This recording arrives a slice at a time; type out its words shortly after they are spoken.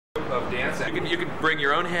of dance. You can bring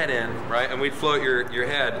your own head in, right? And we'd float your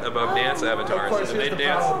head above dance avatars, and they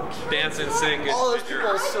dance in sync. All those people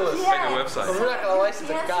are so on your website. But we're not going to license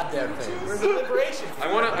a goddamn thing. We're the liberation.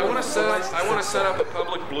 I want to set up a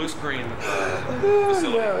public blue screen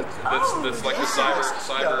facility that's like the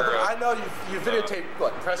cyber. I know you videotape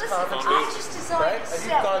what press conferences, right? And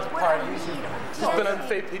you've gone to parties. You've been on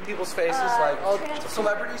people's faces, like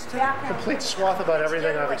celebrities too. Complete swath about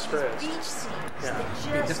everything I've experienced. Yeah, it's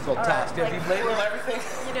a difficult task. Do you have to label everything?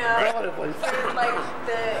 Relatively. You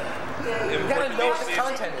gotta know what the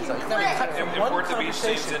content is. You gotta cut from one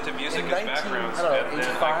conversation into music in as backgrounds, I don't know,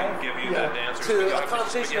 85 give you the dancers to a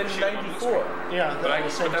conversation in 94. Yeah,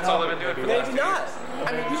 but that's all I've been doing for the last Maybe not.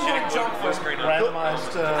 I mean, you want to jump from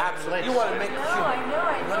randomized. Absolutely. You want to make humor.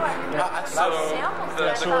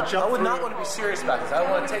 I would not want to be serious about this. I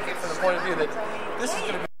want to take it from the point of view that this is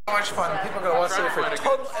going to be so much fun. People are going to want to see it for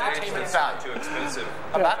total entertainment value. Too expensive.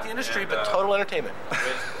 About the industry, but total entertainment.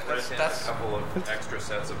 That's a couple of extra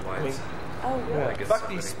sets of lights. Fuck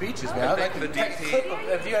these speeches, man. Like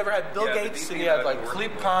have you ever had Bill Gates and you have like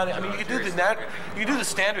Philippe Kahn? I mean, you can do the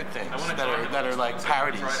standard things that are like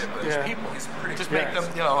parodies of these people. Just make them,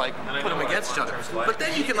 like put them against each other. But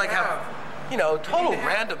then you can like have total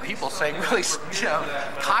random people saying really,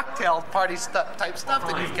 cocktail party type stuff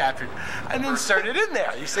that you've captured, and insert it in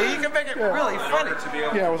there. You see, you can make it really funny.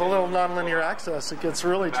 Yeah, with a little nonlinear access, it gets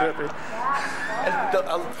really trippy. And,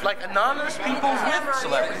 like anonymous people with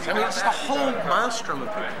celebrities. I mean, it's the whole maelstrom of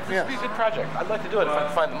people. It's a good project. I'd like to do it if I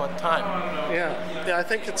can find the time. Yeah, I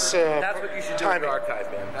think it's that's what you should do with the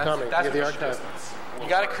archive, man. That's the archive. You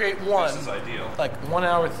got to create one, like 1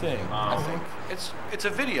 hour thing. I think it's a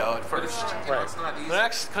video at first. Right. The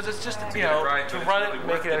next, because it's just to run it and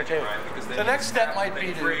make it entertaining. The next step might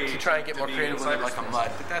be to try and get more creative with it, like a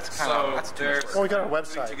mud. But that's kind of that's too much. Well, we got our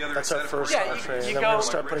website. That's our first entry, and then we're going to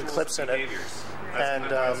start putting clips in it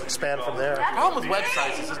and expand from there. The problem with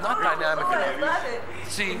websites is it's not dynamic enough.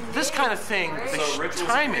 See, this kind of thing, the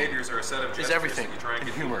timing is everything in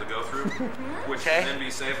humor. Okay?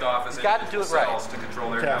 You got to do it right.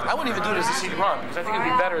 I wouldn't even do it as a CD-ROM because I think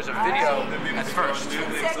it'd be better as a video at first.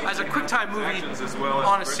 As a QuickTime movie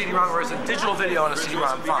on a CD-ROM or as a digital video on a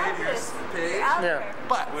CD-ROM, fine. Yeah.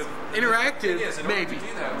 But interactive, maybe.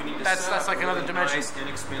 That's like another dimension.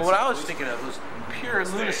 But what I was thinking of was pure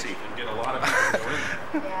lunacy.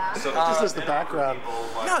 Just as the background.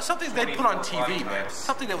 No, something they'd put on TV, man.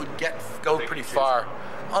 Something that would go pretty far.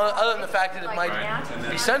 Other than the fact that it might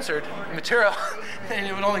be censored material, and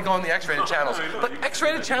it would only go on the X-rated channels. But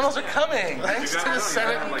X-rated channels are coming, thanks to the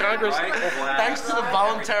Senate and Congress, thanks to the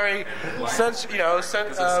voluntary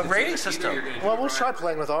rating system. Well, we'll try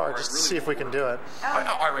playing with R just to see if we can do it.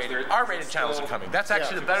 R-rated channels are coming. That's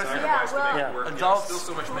actually the better thing. Adults still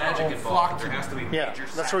so much magic flock to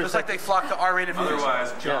that's where just like they flock to R-rated movies.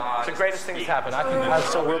 It's the greatest thing that's happened.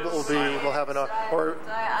 So we'll have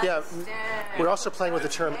we're also playing with the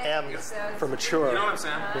term M for mature. You know what I'm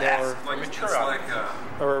saying? Yes, like mature.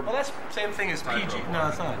 Well, that's the same thing as PG. No,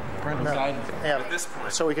 it's not. Parental guidance. M. At this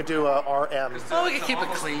point. So we could do RM. Well, we can keep it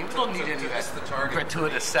clean. We don't need any of that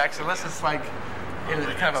gratuitous sex unless it's like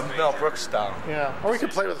kind of a Mel Brooks style. Yeah. Or we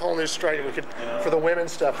could play with whole new strike. We could, for the women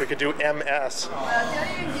stuff, we could do MS.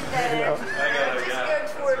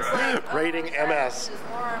 Rating MS.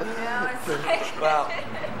 Well,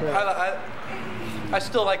 I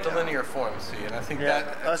still like the linear form, see, and I think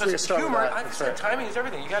that's humor. Timing is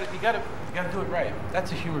everything. You got to do it right.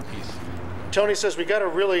 That's a humor piece. Tony says we got to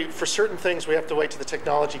really, for certain things, we have to wait till the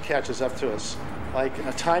technology catches up to us. Like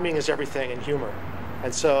timing is everything in humor,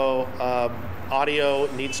 and so audio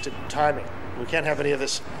needs timing. We can't have any of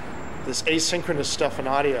this asynchronous stuff in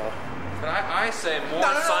audio. But I say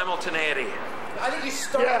more simultaneity. I think you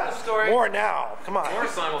started the story. More now. Come on. More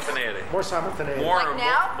simultaneity. More simultaneity. More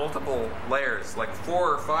multiple layers, like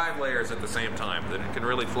 4 or 5 layers at the same time that can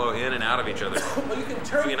really flow in and out of each other. Well, you can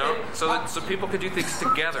turn so people could do things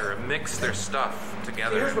together and mix their stuff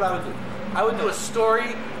together. Here's what I would do. I would do a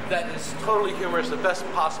story that is totally humorous, the best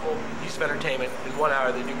possible piece of entertainment in 1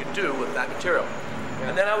 hour that you could do with that material. Yeah.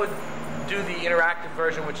 And then I would do the interactive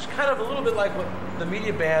version, which is kind of a little bit like what the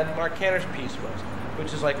media band Mark Cantor's piece was.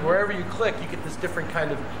 Which is like wherever you click, you get this different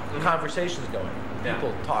kind of conversations going,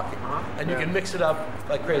 people talking, and you can mix it up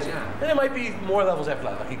like crazy. And there might be more levels after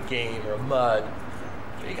that, like a game or a mud.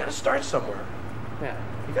 But you got to start somewhere. Yeah,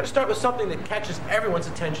 you got to start with something that catches everyone's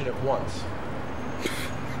attention at once.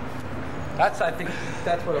 I think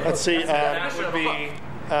that's what. Let's see. That would be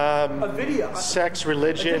a video, sex,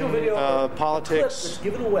 religion, politics. Let's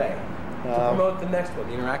give it away to promote the next one,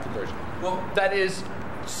 the interactive version. Well, that is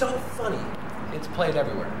so funny. It's played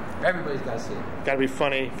everywhere. Everybody's got to see it. Got to be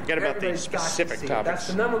funny. Forget about these Everybody's got to specific see it. topics. That's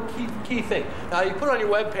the number key thing. Now, you put it on your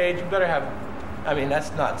web page, you better have, I mean,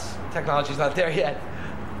 that's nuts. Technology's not there yet.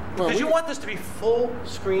 Because you want this to be full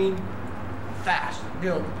screen fast. You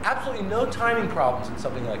know, absolutely no timing problems in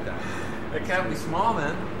something like that. It can't be small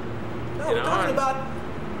then. No, we're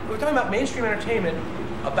talking about mainstream entertainment,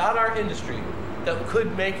 about our industry that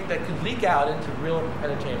could leak out into real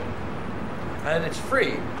entertainment. And it's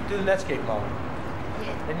free. Do the Netscape model.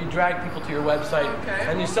 Yeah. And you drag people to your website,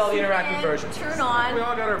 and you sell the interactive version. Turn on. We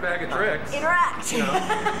all got our bag of tricks. Interact. You know?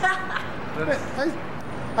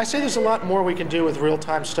 I say there's a lot more we can do with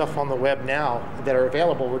real-time stuff on the web now that are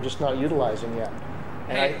available. We're just not utilizing yet.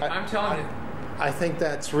 And hey, I'm telling you. I think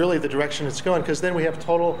that's really the direction it's going, because then we have we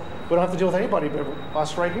don't have to deal with anybody but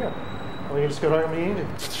us right here. And we can just go to our meeting.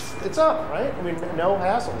 It's up, right? I mean, no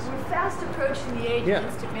hassles. We're fast approaching the age of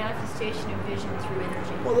instant manifestation of vision through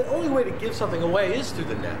energy. Well, the only way to give something away is through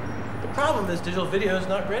the net. The problem is digital video is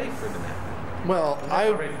not ready for the net. Well,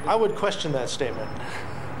 I would question that statement.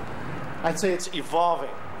 I'd say it's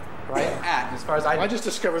evolving, right? As far as I just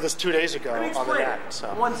discovered this 2 days ago on the net.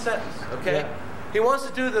 So. One sentence, okay? Yeah. He wants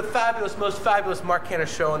to do the most fabulous Mark Cantor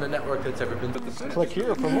show on the network that's ever been. Click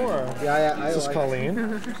here for more. This is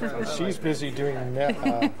Colleen. She's busy doing maps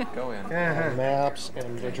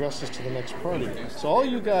and addresses to the next party. So all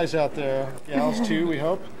you guys out there, gals too, we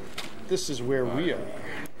hope, this is where we are.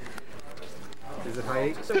 Is it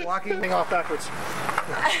high? So walking off backwards.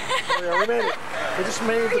 We made it. We just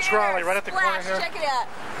made the trolley right at the corner here. Check it out.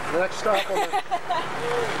 The next stop on the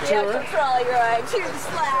the trolley ride to the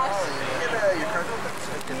Slash.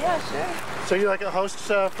 Yeah, sure. So you like a host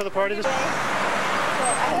for the party this week?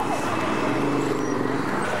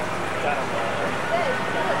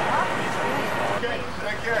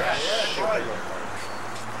 Take care.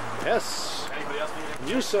 Yes.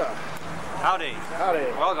 You, sir. Howdy. Howdy.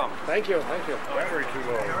 Welcome. Thank you. Thank you. Battery too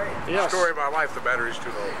low. Yes. Story of my life, the battery's too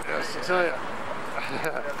low. Yes, I tell you.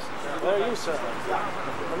 There you, sir.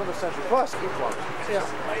 Another century plus. Yeah.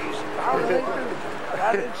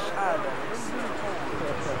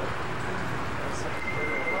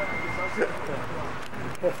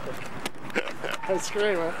 That's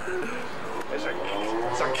great, man.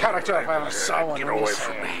 It's a character if I ever saw one. Get away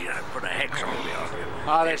from me. I put a hex on me.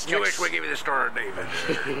 That's Jewish, we give you the Star of David. I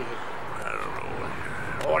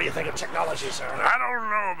don't know. What do you think of technology, sir? I don't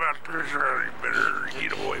know about this. You better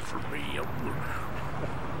get away from me.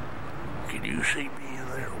 Can you see me in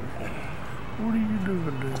there? What are you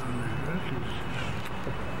doing down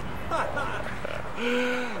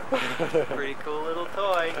there? Pretty cool little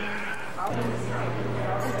toy.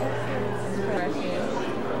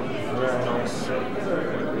 Very nice.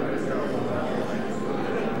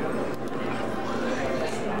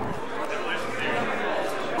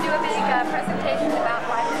 Do a big presentation about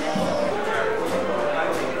 5 minutes.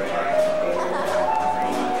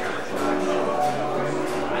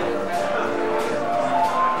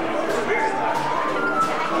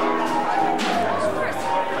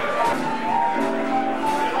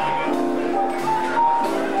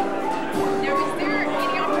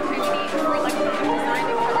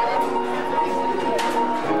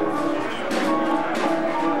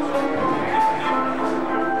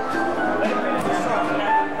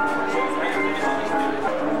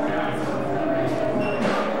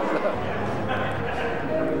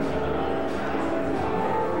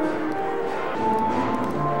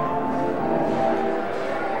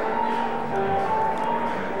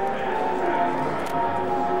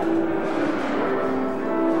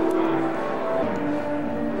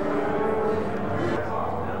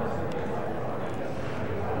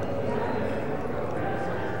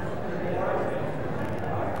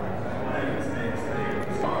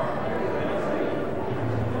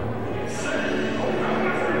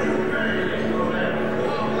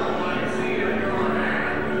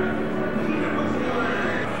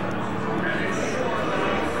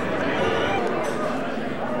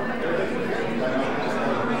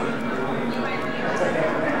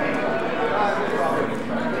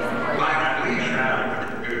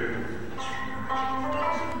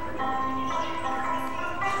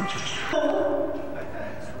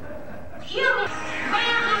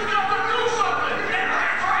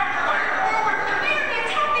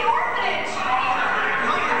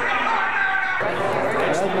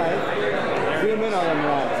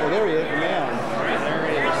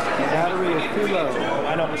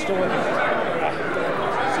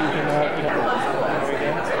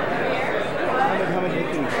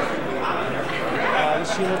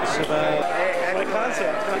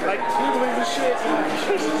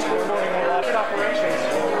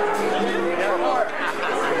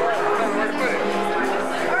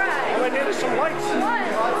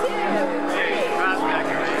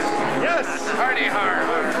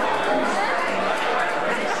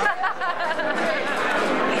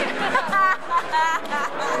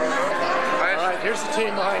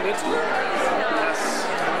 Yes.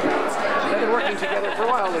 They've been working together for a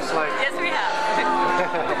while, looks like. Yes, we have.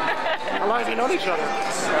 How long have you known each other?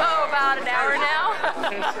 Oh, about an hour now.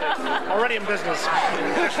 Already in business.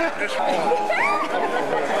 That's it.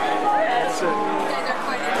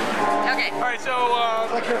 Okay. All right, so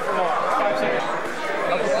Click here for more. 5 seconds.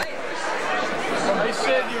 they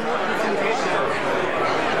said you're working from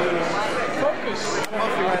focus.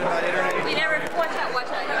 You never watch out,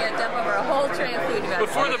 you get dump over a whole tray of food.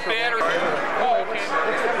 Before the battery. Oh, okay.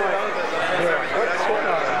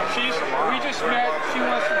 We just met. She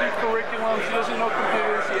wants to do curriculum. She doesn't know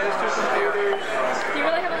computers. She has 2 computers. Do you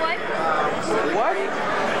really have a wife? What? A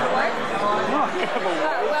wife? No, I have a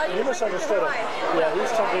wife. Well, You misunderstood him. Yeah,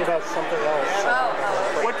 he's talking about something else.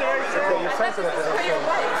 What did I say? You're sensitive to this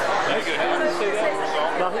thing.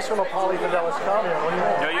 No, he's from a polyfidelis commune. What do you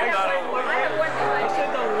mean? No, you're not. I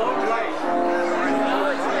said the low light.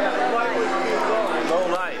 Low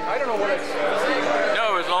light. I don't know what I said.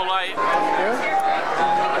 No, it was low light.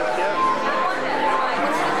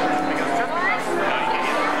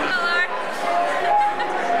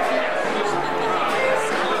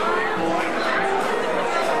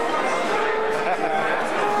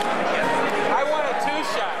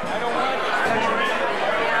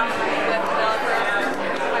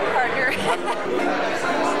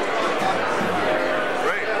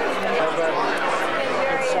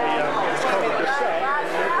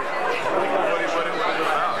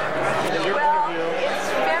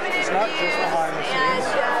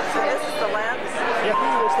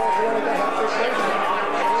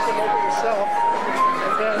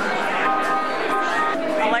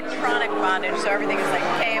 Electronic bondage, so everything is like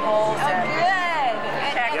cables and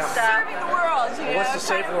tech stuff. Serving the world. What's the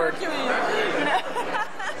safe word? Yeah.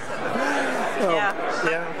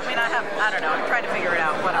 Yeah. I mean, I don't know. I'm trying to figure it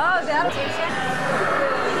out. Whatever. Oh, that'll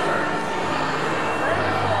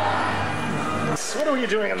What are you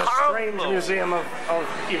doing in the strange museum of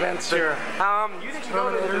events here? You didn't go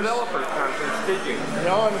to the developer conference, did you?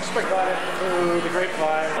 No, I'm expecting it through the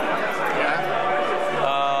grapevine. Yeah.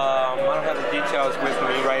 I don't have the details with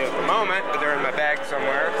me right at the moment, but they're in my bag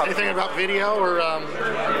somewhere. Anything about video or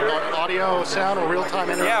audio, sound, or real-time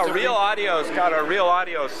internet? Yeah, Real Audio's got a Real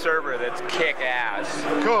Audio server that's kick-ass.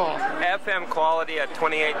 Cool. FM quality at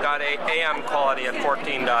 28.8, AM quality at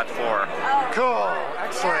 14.4. Cool.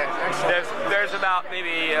 Excellent. Excellent. There's about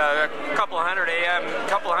maybe a couple of hundred AM,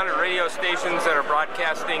 couple of hundred radio stations that are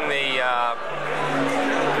broadcasting the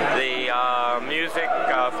music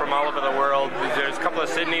from all over the world. There's a couple of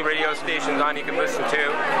Sydney radio stations on you can listen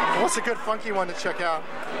to. What's a good funky one to check out?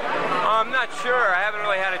 I'm not sure. I haven't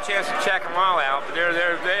really had a chance to check them all out, but they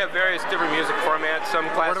have various different music formats, some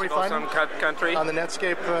classical, some country. On the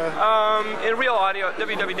Netscape? In Real Audio,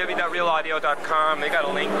 www.realaudio.com. They got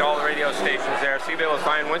a link to all the radio stations there, so you'll be able to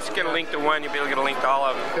find, once you get a link to one, you'll be able to get a link to all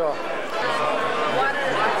of them. Cool.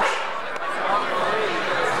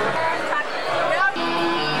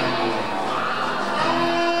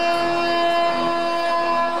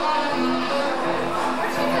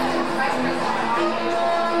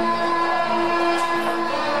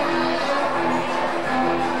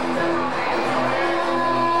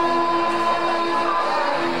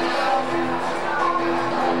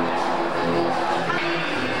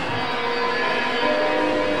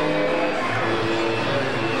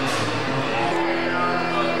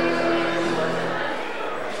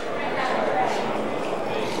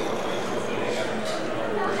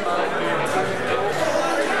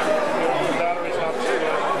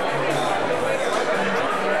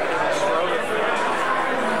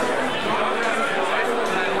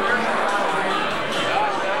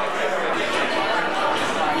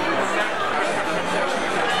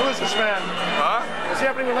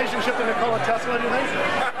 Relationship to Nikola Tesla, do you think?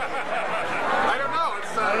 I don't know.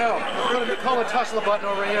 I don't know. Go to the Nikola Tesla button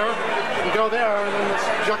over here. You go there, and then let's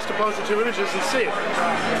juxtapose the 2 images and see it.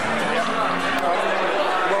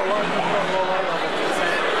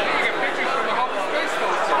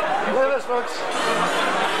 Look at this, folks.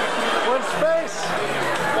 We're in space.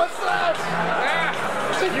 What's that?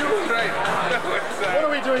 Yeah. Is it you? Right. What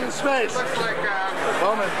are we doing in space? Looks like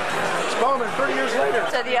Bowman. It's Bowman, 30 years later.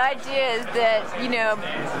 So the idea is that, you know,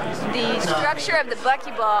 the structure of the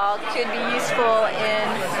buckyball could be useful in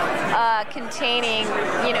containing,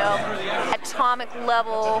 you know, atomic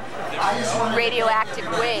level radioactive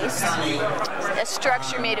waste. A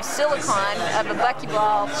structure made of silicon of a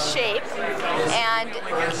buckyball shape, and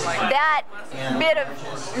that bit of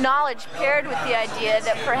knowledge paired with the idea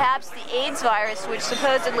that perhaps the AIDS virus, which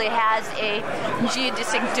supposedly has a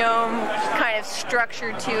geodesic dome kind of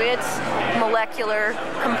structure to its molecular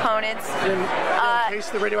components, in case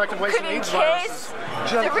the radioactive waste and AIDS virus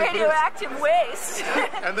the radioactive waste.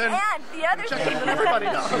 And then the other thing, everybody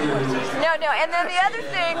knows. And then the other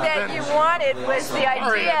thing that you wanted was the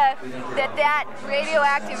idea that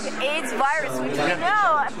radioactive AIDS virus, which we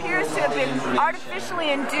know appears to have been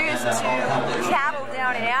artificially induced to cattle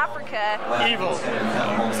down in Africa, Evil.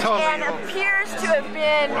 Totally and evil. appears to have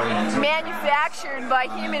been manufactured by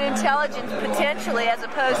human intelligence potentially, as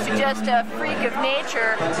opposed to just a freak of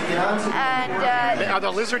nature. And are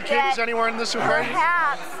the lizard kings anywhere in this aquarium?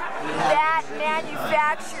 Perhaps that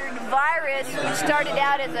manufactured virus, which started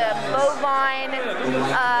out as a bovine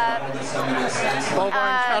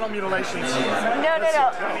cattle mutilations. No.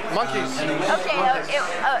 Monkeys. Okay,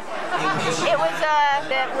 it was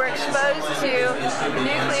that were exposed to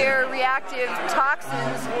nuclear reactive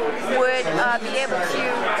toxins would be able to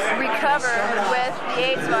recover with the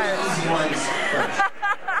AIDS virus.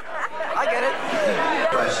 I get it.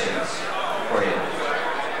 Questions for you.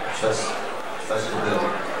 Just to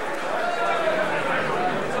build.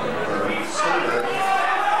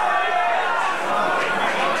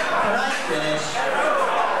 When I finish,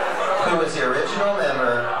 who was the original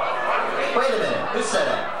member? Wait a minute, who said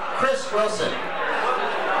that? Chris Wilson.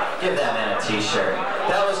 Give that man a t-shirt.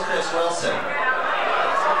 That was Chris Wilson.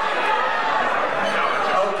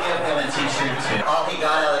 Oh, give him a t-shirt too. All he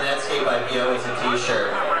got out of Netscape IPO is a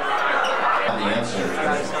t-shirt. The answer.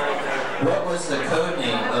 What was the code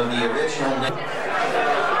name of the original name?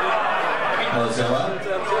 Mozilla?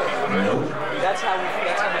 Nope. That's how we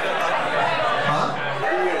Huh?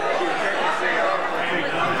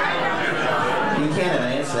 You can't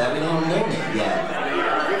answer that. We didn't name it yet.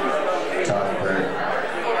 Talkbird.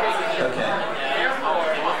 Okay.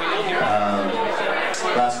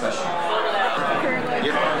 Last question.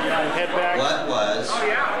 Head back. What was...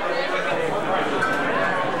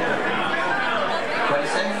 What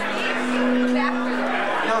is it?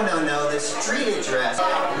 No, the street address.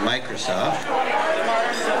 Microsoft.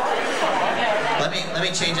 Let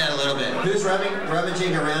me change that a little bit. Who's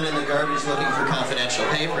rummaging around in the garbage looking for confidential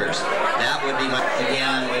papers? That would be my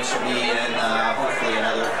again, which would be in hopefully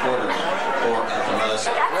another quarter or at the most.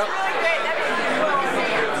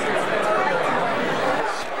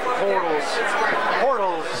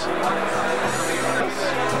 Portals.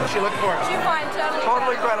 She looked for it. Did you find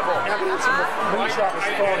Totally credible. Evidence of the moonshot was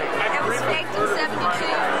phony. It was faked in 72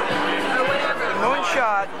 or whatever.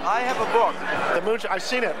 Moonshot, I have a book. The moonshot, I've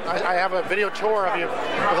seen it. I have a video tour of you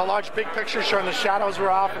with a large big picture showing the shadows were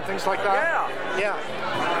off and things like that. Yeah. Yeah.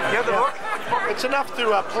 You have the book? It's enough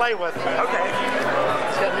to play with. Okay.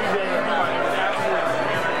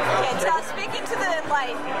 Okay, so speaking to the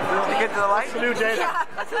light. To get to the light? It's the new data. Yeah.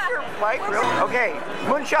 That's your mic, really? Okay,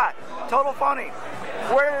 Moonshot, total phony.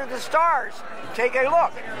 Where are the stars? Take a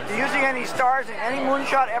look. Are you using any stars in any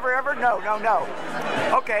moonshot ever? No.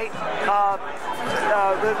 Okay,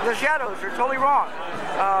 the shadows are totally wrong.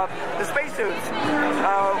 The spacesuits.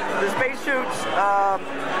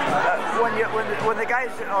 When the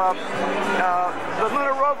guys, the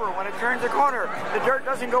lunar rover, when it turns a corner, the dirt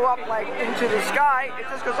doesn't go up like into the sky. It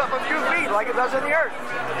just goes up a few feet like it does in the Earth.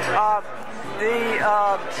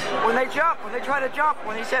 When they try to jump,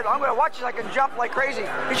 when he said, I'm going to watch so I can jump like crazy,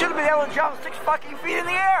 he should have been able to jump 6 fucking feet in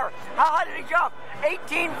the air. How high did he jump?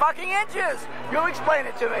 18 fucking inches. You explain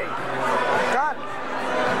it to me. Done.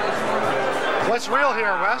 What's real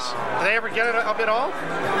here, Wes? Did they ever get it up at all?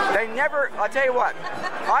 They never, I'll tell you what,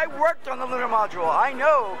 I worked on the lunar module. I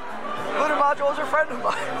know lunar module is a friend of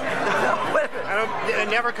mine. It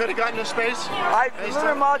never could have gotten to space? The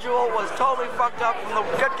lunar module was totally fucked up from the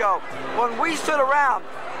get-go. When we stood around,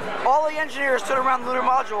 all the engineers stood around the lunar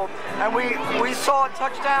module, and we saw it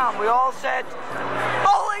touch down. We all said,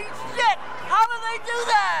 holy shit, how did they do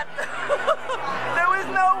that? There was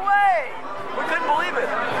no way. We couldn't believe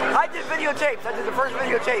it. I did videotapes. I did the first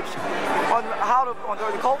videotapes on on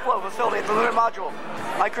the cold flow facility at the lunar module.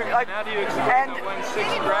 How do you explain the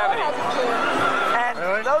 1/6 gravity? And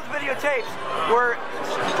those videotapes were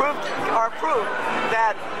proof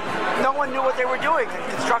that no one knew what they were doing in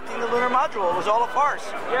constructing the lunar module. It was all a farce.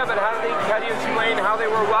 Yeah, but how do you explain how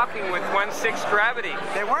they were walking with 1/6 gravity?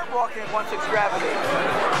 They weren't walking at 1/6 gravity.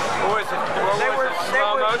 Or was it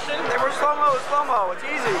slow motion? They were slow-mo. It's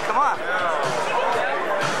easy. Come on.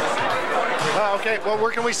 Okay, well,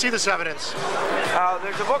 where can we see this evidence?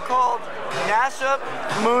 There's a book called NASA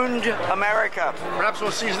Mooned America. Perhaps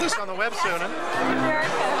we'll see this on the web soon, huh?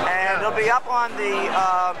 And it'll be up on the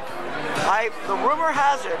rumor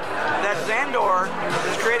has it that Xandor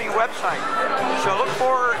is creating a website. So look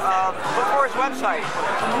for his website.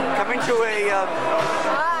 Coming to a...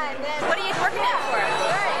 What are you working on for?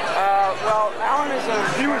 Well, Alan is a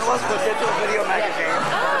journalist with Digital Video Magazine.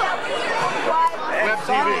 Web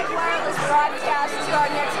TV. Wireless broadcast to our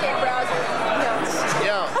Netscape browser.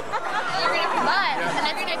 Yeah. But an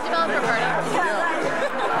internet developer partner.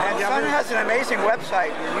 And Sun has an amazing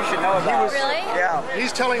website you should know about. Really? Yeah.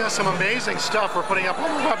 He's telling us some amazing stuff we're putting up on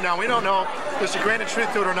the web now. We don't know if there's a grain of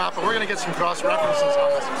truth to it or not, but we're going to get some cross references on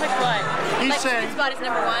this. Like what? He's like saying Spot is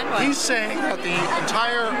number one? What? He's saying that the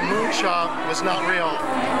entire moonshot was not real,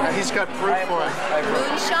 and he's got proof for it.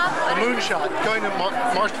 Moonshot? The moonshot, going to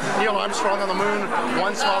Neil Armstrong on the moon,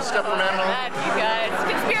 one small step for mankind. You guys,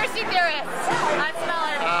 conspiracy theorists. I smell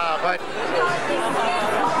it. But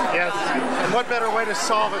yes, and what better way to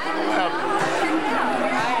solve it than the web?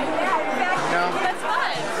 No. That's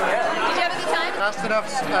fun. Did you have a good time? Fast enough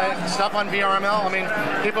stuff on VRML. I mean,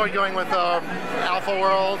 people are going with Alpha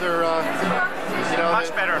World or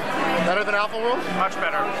much better. Better than Alpha World? Much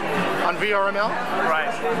better. On VRML?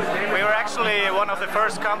 Right. We were actually one of the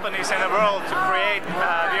first companies in the world to create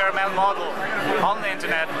a VRML model on the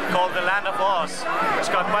internet called the Land of Oz,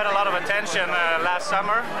 which got quite a lot of attention last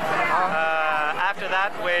summer. After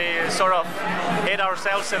that, we sort of hid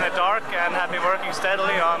ourselves in the dark and have been working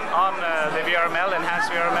steadily on the VRML,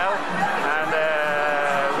 enhanced VRML, and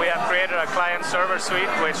we have created a client-server suite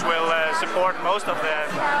which will support most of the...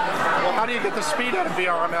 Well, how do you get the speed out of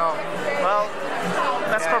VRML? Well,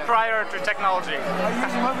 that's proprietary technology. Are you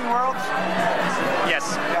using Moving Worlds?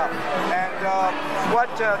 Yes. Yeah. And what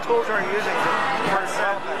tools are you using for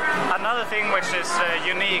development? Another thing which is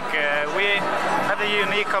unique, we have the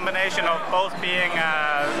unique combination of both being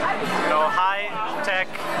a high-tech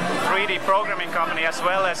 3D programming company as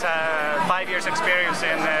well as 5 years experience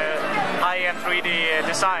in high-end 3D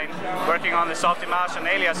design, working on the Softimage and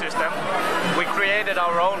Alias system. We created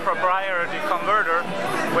our own proprietary converter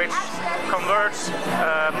which converts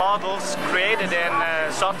models created in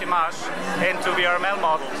Softimage into VRML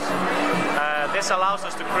models. This allows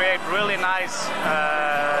us to create really nice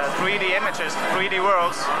 3D images, 3D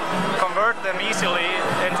worlds, convert them easily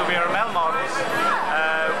into VRML models,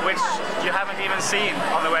 which you haven't even seen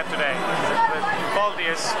on the web today. The quality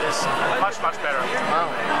is much, much better. Wow.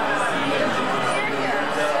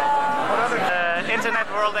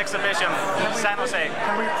 Internet World Exhibition, San Jose.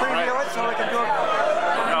 Can we preview it so we can do it?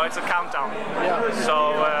 No, it's a countdown. Yeah.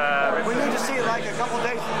 So we need to see it like a couple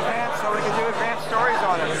days in advance so we can do advanced stories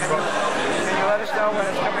on it. Can you let us know when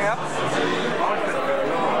it's coming up?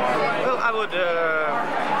 Well, I would.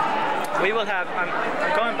 We will have. I'm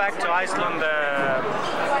going back to Iceland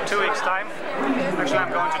 2 weeks' time. Actually,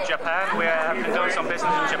 I'm going to Japan. We have been doing some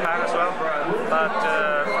business in Japan as well. But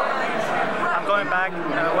I'm going back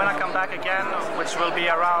when I come back again, which will be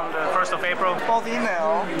around 1st of April. Both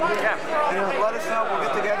email. Yeah. Let us know. We'll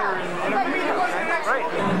get together and interview you. Okay? Great.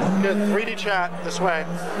 Good 3D chat this way.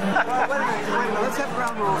 Wait a minute. Let's have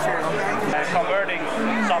ground rules here, okay? Converting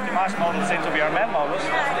Softimage models into VRML models,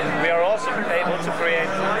 we are also able to create,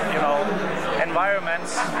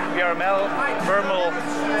 environments, VRML thermal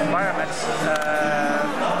environments.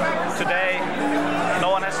 Today, no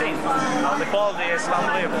one has seen. The quality is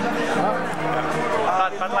unbelievable.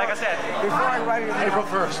 But like I said, before I write it, April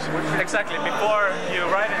 1st. Exactly, before you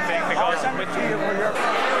write anything, because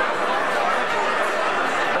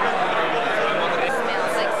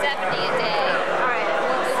Emails like 70 a day. All right.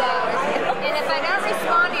 So, and if I don't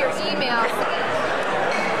respond to your emails.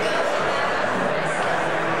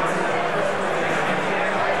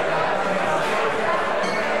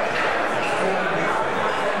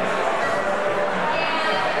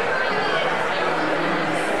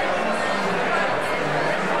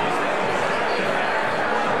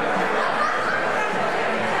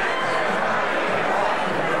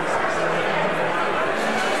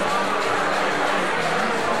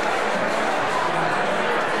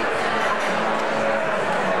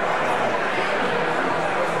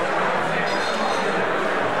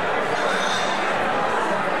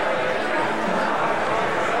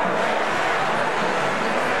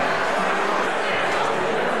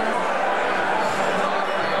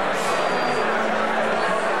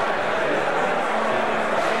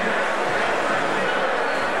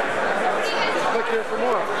 Here for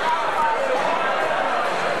more.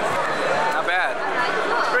 Not bad.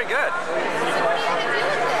 It's pretty good.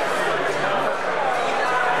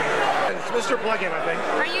 It's Mr. Plugin, I think.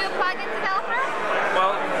 Are you a plugin developer?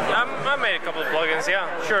 Well, I made a couple of plugins,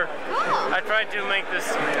 yeah, sure. Cool. I tried to make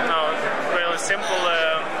this really simple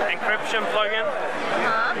encryption plugin.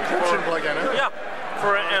 Encryption plugin, huh? Yeah.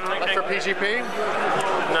 For PGP?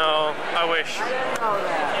 No, I wish.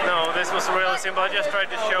 No, this was really simple. I just tried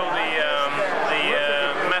to show the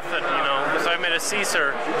method, So I made a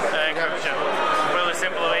Caesar encryption. Really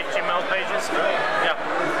simple HTML pages. Yeah.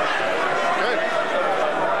 Good.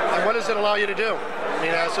 I And what does it allow you to do? I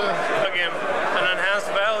mean, as a... Again, an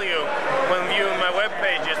enhanced value when viewing my web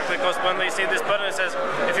pages, because when they see this button, it says,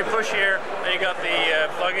 if you push here and you got the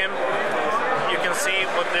plugin, you can see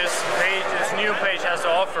what this new page has to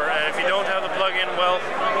offer. And if you don't have the plugin, well,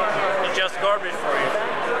 it's just garbage for you.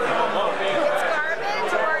 It's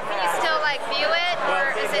garbage, or can you still like view it,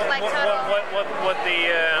 or is it like total? What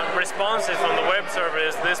the response is from the web server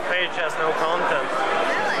is this page has no content.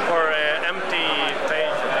 Really? Or empty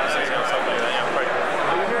page, something like that. Yeah, right.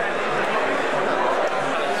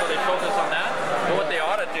 So they focus on that. But what they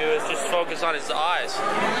ought to do is just focus on his eyes.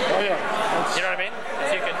 Oh yeah. You know what I mean?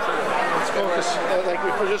 So you can. Let's focus. Like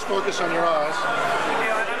we just focus on your eyes.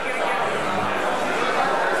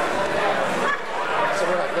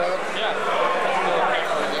 Something like that. Yeah.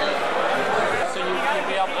 So you'd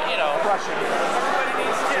be able to, you know. Brushing.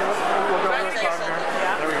 We'll go this on here.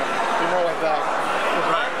 There we go. Be more like that.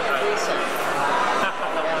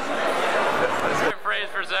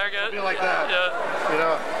 Phrase for a second. Be like that. Yeah. You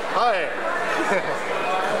know, hi.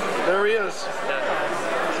 There he is.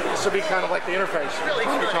 This will be kind of like the interface.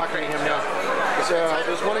 You're talking to him now.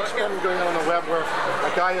 There's one experiment going on the web where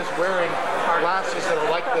a guy is wearing glasses that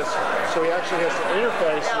are like this, so he actually has to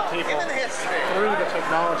interface with people through the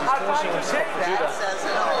technology, forcing himself to do that.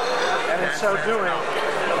 And in so doing,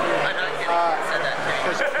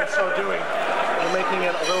 you're making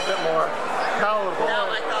it a little bit more palatable.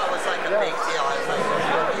 No, I thought it was like a big deal. I was like,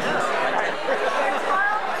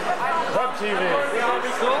 Web TV.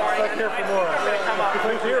 Click here for more.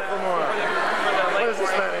 Click here for more. What is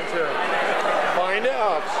this man into? Find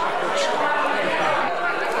out.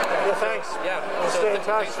 Well, thanks. Yeah. We'll stay in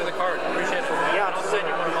touch. Thanks for the card. Appreciate it. Yeah. I'll send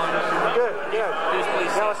you one online. Good. Yeah. Please.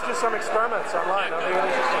 Yeah, let's do some experiments online. That'll be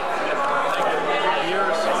interesting.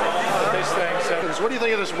 Years of these things. What do you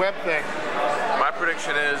think of this web thing? My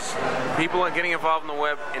prediction is people getting involved in the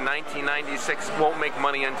web in 1996 won't make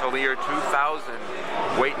money until the year 2000.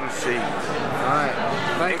 Wait and see. All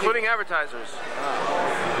right. Including advertisers.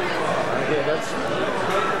 Okay,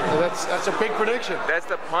 that's a big prediction. That's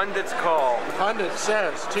the pundit's call. The pundit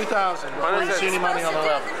says 2000 before you see any money on the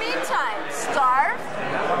web. In the meantime, starve.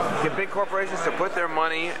 Get big corporations to put their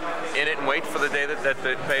money in it and wait for the day that the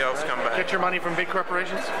payoffs come back. Get your money from big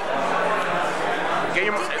corporations? Get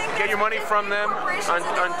your money from them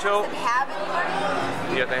until...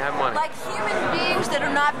 Yeah, they have money. Like human beings that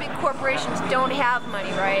are not big corporations don't have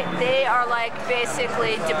money, right? They are like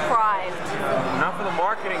basically deprived. Not for the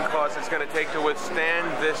marketing costs it's going to take to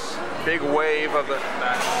withstand this big wave of the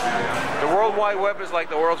World Wide Web is like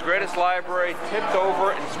the world's greatest library, tipped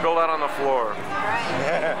over and spilled out on the floor.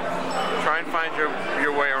 Right. Try and find your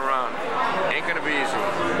way around. Ain't going to be easy.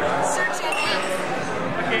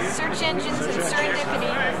 Search engines and serendipity.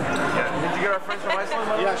 Did you get our friends from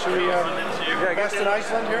Iceland? Yeah, should we best in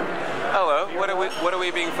Iceland here? Hello. What are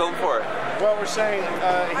we being filmed for? Well, we're saying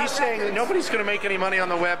he's saying that nobody's going to make any money on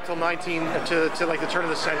the web till like the turn of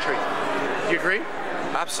the century. Do you agree?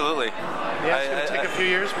 Absolutely. Yeah, it's going to take a few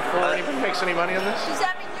years before anybody makes any money on this. Does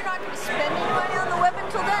that mean you're not going to spend any money on the web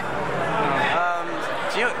until then?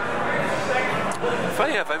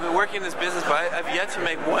 Funny enough, I've been working in this business, but I've yet to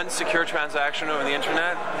make one secure transaction over the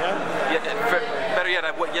internet. Yeah. Better yet,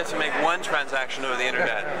 I've yet to make one transaction over the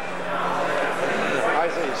internet. I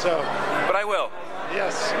see. So. But I will.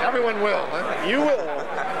 Yes, everyone will. Huh? You will.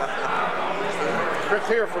 Click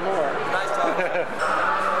here for more. Nice talk.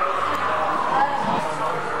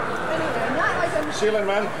 Ceiling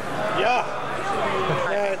man. Yeah.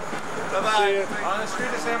 Bye-bye. See you. On the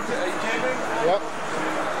street is empty. Are you taping? Yep.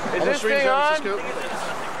 Is this thing on?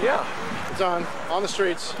 Yeah. It's on the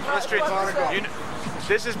streets. On the streets.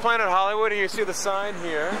 This is Planet Hollywood, and you see the sign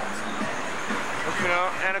here. You know,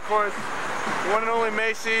 and of course, the one and only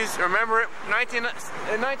Macy's. Remember it? In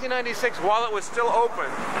 1996, while it was still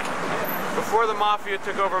open, before the mafia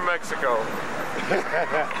took over Mexico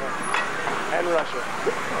and Russia.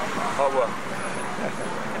 Oh well.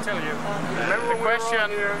 I tell you. The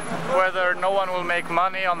question whether no one will make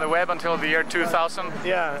money on the web until the year 2000.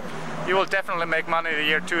 Yeah. You will definitely make money the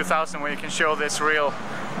year 2000 when you can show this reel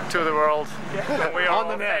to the world. Yeah. We are on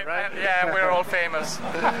the net, right? Yeah, we're all famous.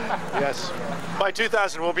 Yes. By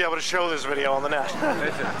 2000, we'll be able to show this video on the net.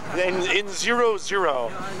 in 00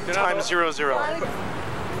 times 00. Yeah.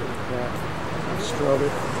 Strobe.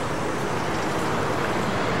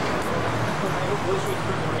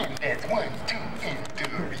 One, two,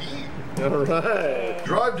 three. All right.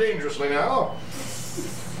 Drive dangerously now.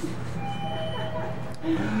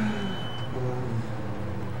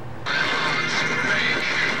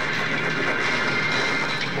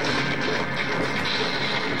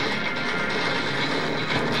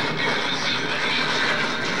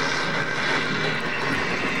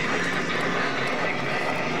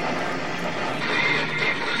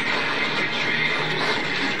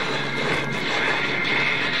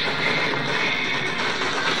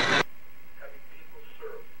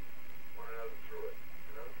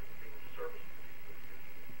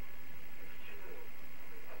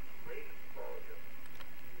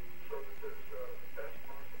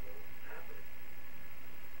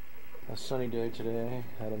 sunny day today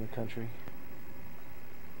out in the country.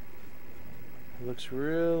 It looks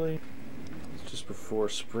really, it's just before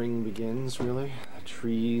spring begins, really. The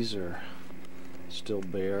trees are still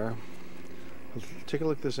bare. Take a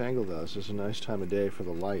look at this angle though. This is a nice time of day for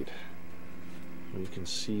the light. You can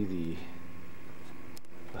see the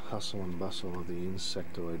hustle and bustle of the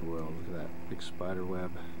insectoid world. Look at that big spider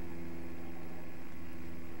web.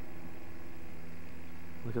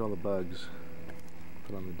 Look at all the bugs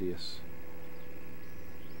put on the dais.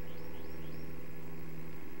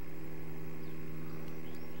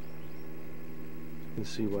 You can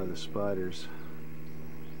see why the spiders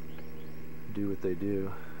do what they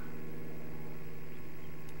do.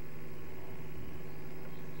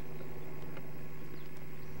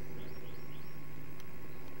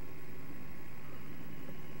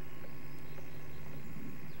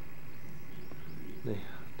 They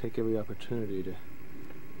take every opportunity to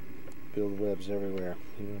build webs everywhere,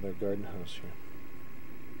 even with our garden house here.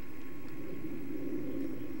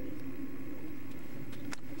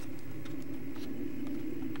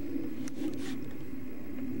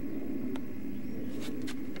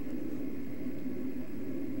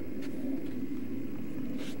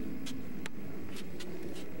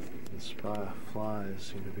 The flies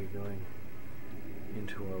seem to be going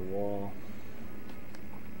into our wall.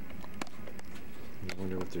 I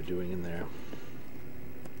wonder what they're doing in there.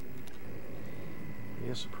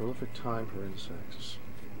 Yes, a prolific time for insects.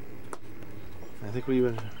 I think we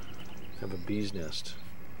even have a bee's nest.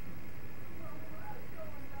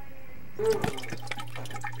 Yeah,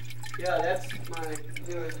 that's my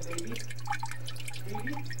newest baby.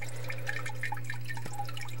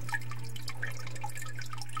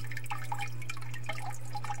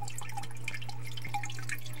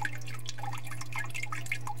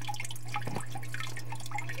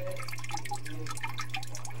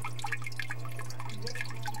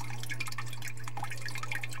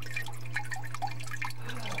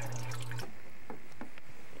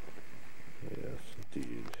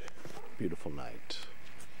 Beautiful night.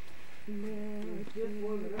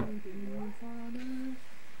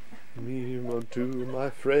 Me unto my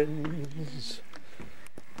friends.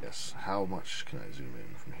 Yes, how much can I zoom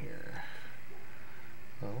in from here?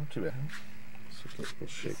 Oh, not too bad. It's just a little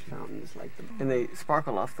shaky. Fountains like them, and they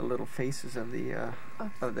sparkle off the little faces of the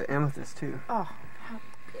amethyst too. Oh, how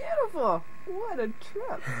beautiful! What a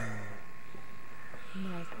trip!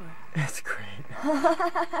 Nice work. That's great.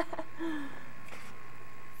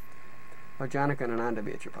 Well, Jonica and Ananda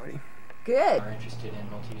be at your party. Good. Are interested in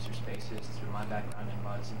multi-user spaces through my background in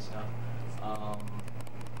MUDs and stuff.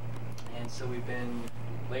 And so we've been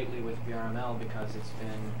lately with VRML because it's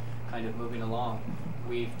been kind of moving along.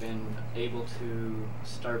 We've been able to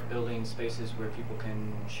start building spaces where people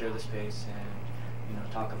can share the space and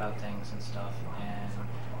talk about things and stuff, and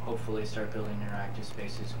hopefully start building interactive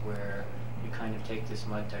spaces where you kind of take this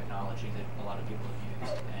MUD technology that a lot of people have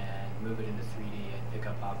used and move it into 3D and pick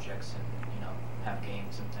up objects and have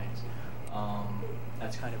games and things.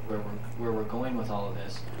 That's kind of where we're going with all of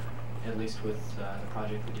this, at least with the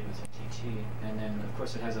project we did with NTT. And then of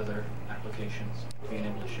course it has other applications, being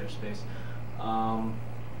able to share space.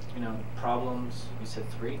 Problems, you said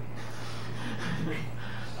 3.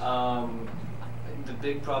 The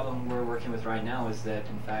big problem we're working with right now is that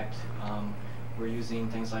in fact we're using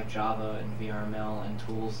things like Java and VRML and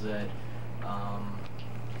tools that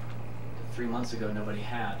 3 months ago nobody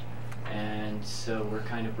had. And so we're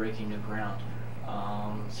kind of breaking new ground.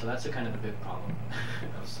 So that's a kind of a big problem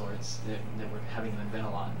of sorts that we're having to invent a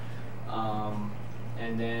lot.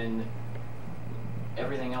 And then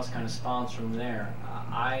everything else kind of spawns from there.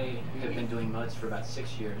 I have been doing MUDs for about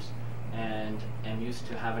 6 years and am used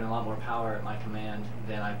to having a lot more power at my command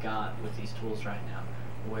than I've got with these tools right now,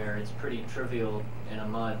 where it's pretty trivial in a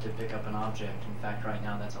MUD to pick up an object. In fact, right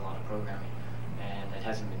now that's a lot of programming, and it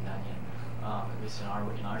hasn't been done yet. At least in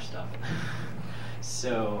our stuff.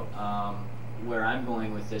 So where I'm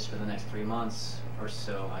going with this for the next 3 months or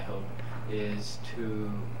so, I hope, is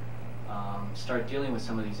to start dealing with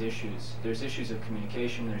some of these issues. There's issues of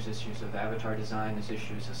communication, there's issues of avatar design, there's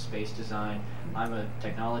issues of space design. I'm a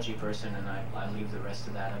technology person and I leave the rest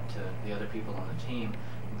of that up to the other people on the team,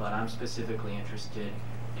 but I'm specifically interested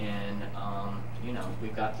in,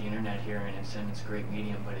 we've got the internet here and it's a great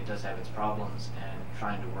medium, but it does have its problems, and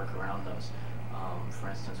trying to work around those. For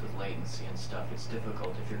instance, with latency and stuff, it's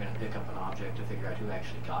difficult if you're going to pick up an object to figure out who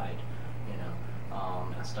actually got it,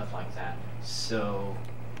 and stuff like that. So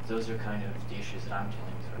those are kind of the issues that I'm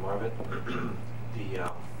dealing with. Marvin,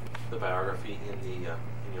 the biography in your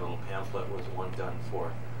little pamphlet was one done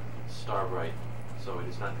for Starbright, so it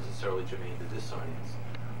is not necessarily germane to this audience.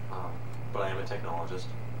 But I am a technologist.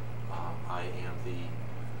 I am the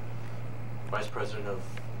Vice President of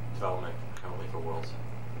Development currently for Worlds.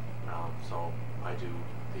 So I do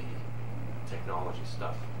the technology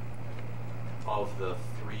stuff. Of the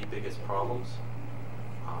three biggest problems,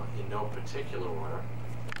 in no particular order,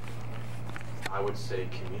 I would say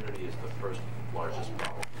community is the first largest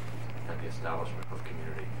problem, and the establishment of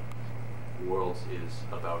community. Worlds is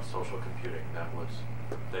about social computing.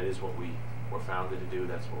 That is what we were founded to do.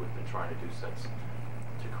 That's what we've been trying to do since.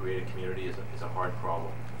 To create a community is a hard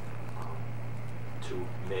problem. To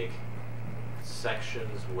make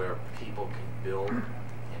sections where people can build and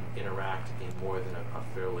interact in more than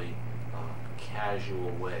a fairly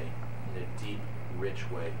casual way, in a deep, rich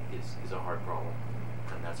way, is a hard problem.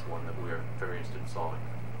 And that's one that we're very interested in solving.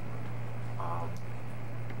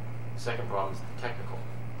 Second problem is the technical.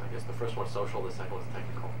 I guess the first one's social, the second one's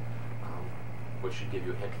technical, which should give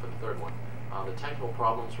you a hint for the third one. The technical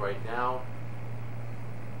problems right now,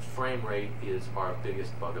 frame rate is our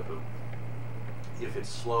biggest bugaboo. If it's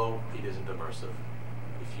slow, it isn't immersive.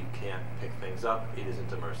 If you can't pick things up, it isn't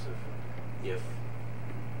immersive. If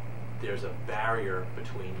there's a barrier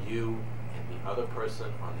between you and the other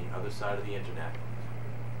person on the other side of the internet,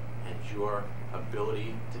 and your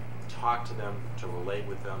ability to talk to them, to relate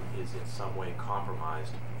with them, is in some way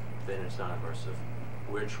compromised, then it's not immersive.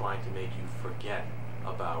 We're trying to make you forget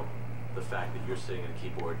about the fact that you're sitting at a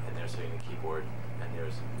keyboard and they're sitting at a keyboard, and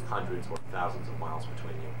there's hundreds or thousands of miles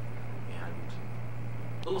between you.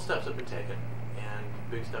 And little steps have been taken, and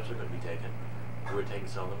big steps are going to be taken. We're taking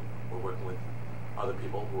some of them. We're working with other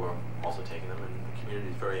people who are also taking them, and the community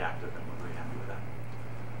is very active, and we're very happy with that.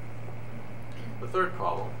 The third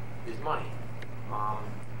problem is money,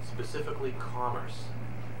 specifically commerce.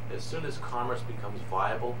 As soon as commerce becomes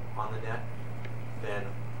viable on the net, then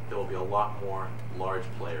there will be a lot more large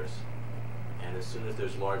players. And as soon as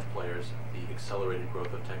there's large players, the accelerated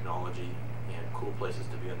growth of technology and cool places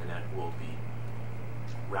to be on the net will be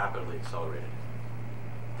rapidly accelerated.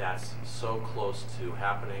 That's so close to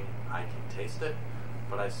happening, I can taste it,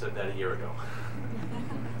 but I said that a year ago.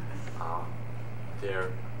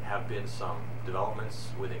 There have been some developments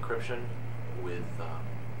with encryption, with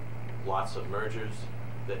lots of mergers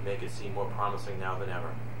that make it seem more promising now than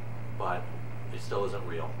ever, but it still isn't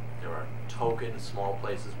real. There are token small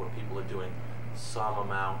places where people are doing some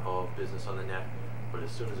amount of business on the net, but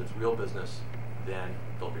as soon as it's real business, then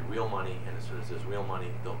there'll be real money, and as soon as there's real money,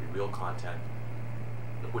 there'll be real content.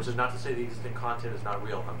 Which is not to say the existing content is not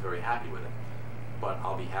real. I'm very happy with it, but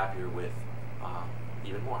I'll be happier with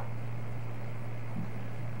even more.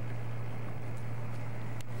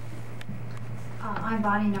 I'm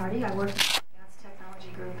Bonnie Nardi. I work in the Advanced Technology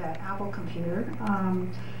Group at Apple Computer.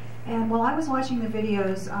 And while I was watching the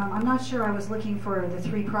videos, I'm not sure I was looking for the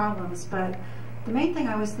three problems, but the main thing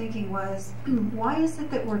I was thinking was, why is it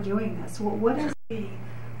that we're doing this? What is the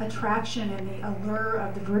attraction and the allure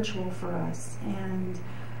of the virtual for us? And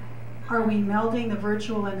are we melding the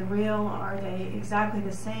virtual and the real? Are they exactly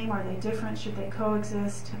the same? Are they different? Should they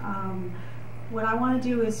coexist? What I want to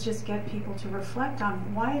do is just get people to reflect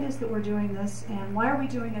on why it is that we're doing this, and why are we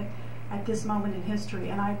doing it at this moment in history.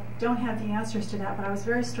 And I don't have the answers to that, but I was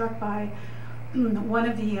very struck by one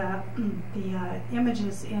of the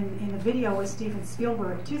images in the video was Steven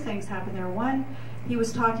Spielberg. Two things happened there. One, he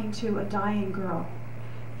was talking to a dying girl.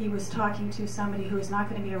 He was talking to somebody who is not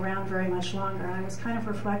going to be around very much longer. And I was kind of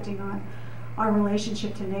reflecting on our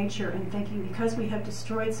relationship to nature and thinking, because we have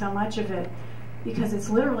destroyed so much of it, because it's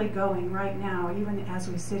literally going right now, even as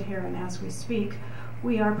we sit here and as we speak,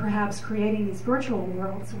 we are perhaps creating these virtual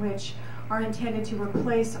worlds which are intended to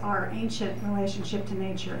replace our ancient relationship to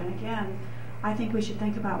nature. And again, I think we should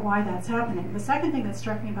think about why that's happening. The second thing that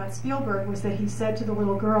struck me about Spielberg was that he said to the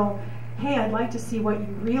little girl, hey, I'd like to see what you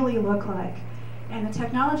really look like. And the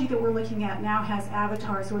technology that we're looking at now has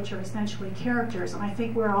avatars, which are essentially characters. And I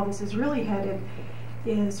think where all this is really headed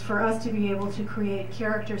is for us to be able to create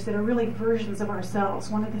characters that are really versions of ourselves.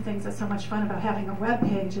 One of the things that's so much fun about having a web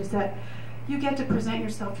page is that you get to present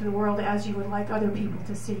yourself to the world as you would like other people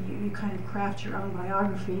to see you. You kind of craft your own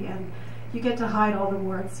biography, and you get to hide all the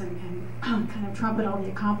warts and kind of trumpet all the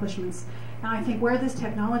accomplishments. And I think where this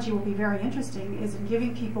technology will be very interesting is in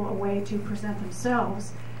giving people a way to present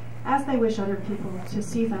themselves as they wish other people to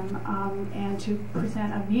see them, and to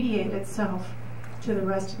present a mediated self to the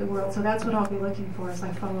rest of the world. So that's what I'll be looking for as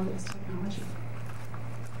I follow this technology.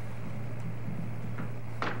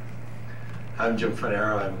 I'm Jim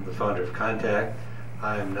Fanaro. I'm the founder of Contact.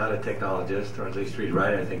 I'm not a technologist, or at least Reed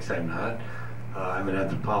Ryder thinks I'm not. I'm an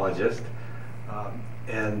anthropologist.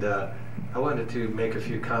 And I wanted to make a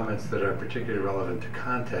few comments that are particularly relevant to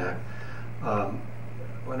Contact.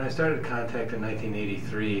 when I started Contact in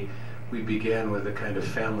 1983, we began with a kind of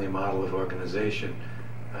family model of organization,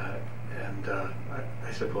 and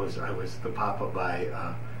I suppose I was the papa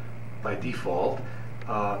by default.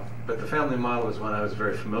 But the family model is one I was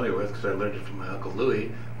very familiar with because I learned it from my Uncle Louis,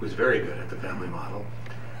 who was very good at the family model.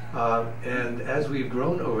 And as we've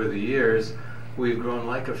grown over the years, we've grown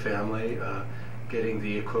like a family, getting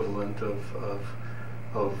the equivalent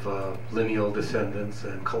of lineal descendants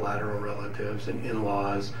and collateral relatives and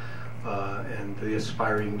in-laws, and the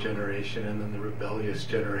aspiring generation and then the rebellious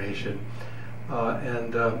generation.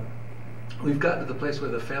 And we've gotten to the place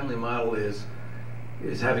where the family model is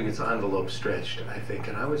having its envelope stretched, I think.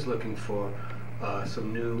 And I was looking for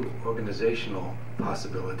some new organizational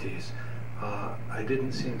possibilities. I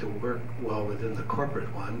didn't seem to work well within the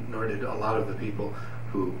corporate one, nor did a lot of the people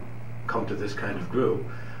who come to this kind of group.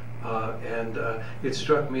 And it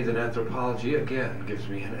struck me that anthropology, again, gives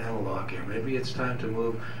me an analog here. Maybe it's time to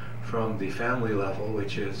move from the family level,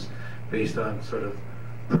 which is based on sort of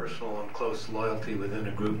personal and close loyalty within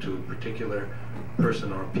a group to a particular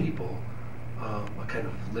person or people, a kind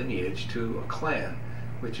of lineage, to a clan,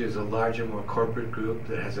 which is a larger, more corporate group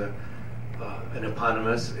that has an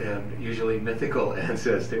eponymous and usually mythical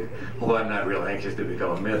ancestor. Although I'm not real anxious to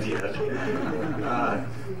become a myth yet.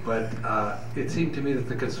 But it seemed to me that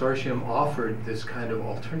the consortium offered this kind of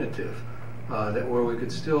alternative, that where we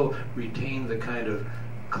could still retain the kind of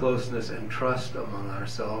closeness and trust among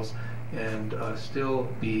ourselves, and still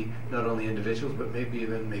be not only individuals, but maybe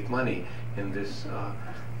even make money in this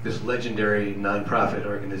this legendary nonprofit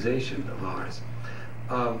organization of ours.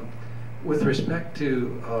 With respect to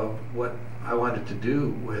what I wanted to do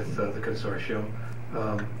with the consortium,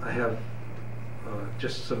 I have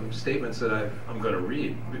just some statements that I'm going to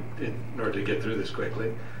read in order to get through this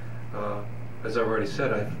quickly. As I've already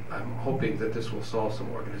said, I'm hoping that this will solve some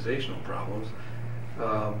organizational problems,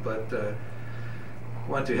 but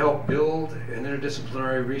want to help build an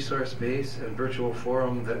interdisciplinary resource base and virtual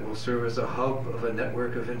forum that will serve as a hub of a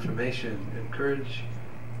network of information,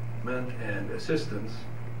 encouragement, and assistance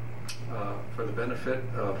for the benefit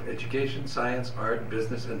of education, science, art,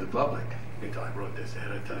 business, and the public. I wrote this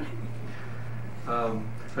ahead of time.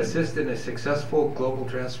 Assist in a successful global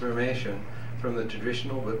transformation from the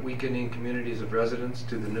traditional but weakening communities of residence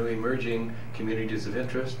to the new emerging communities of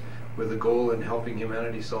interest, with the goal in helping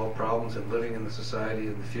humanity solve problems and living in the society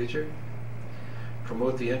of the future.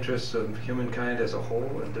 Promote the interests of humankind as a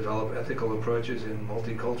whole and develop ethical approaches in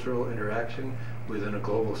multicultural interaction within a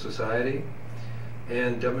global society.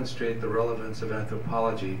 And demonstrate the relevance of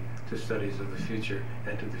anthropology to studies of the future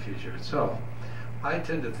and to the future itself. I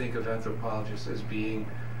tend to think of anthropologists as being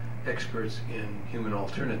experts in human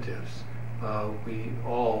alternatives. We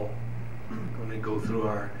all, when we go through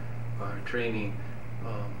our training,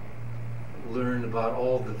 learn about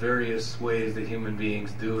all the various ways that human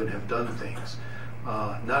beings do and have done things.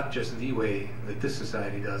 Not just the way that this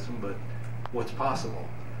society does them, but what's possible.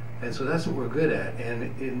 And so that's what we're good at. And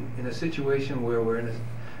in a situation where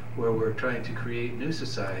we're trying to create new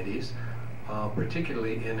societies,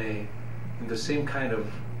 particularly in the same kind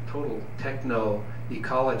of total techno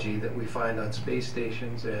ecology that we find on space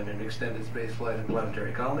stations and in extended space flight and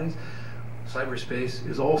planetary colonies, cyberspace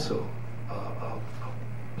is also a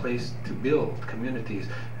place to build communities.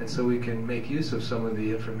 And so we can make use of some of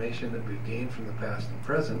the information that we've gained from the past and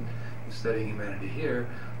present in studying humanity here,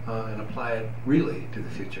 and apply it really to the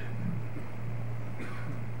future.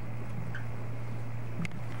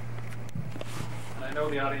 I know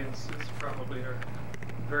the audience is probably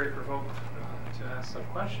very provoked to ask some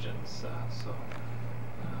questions, so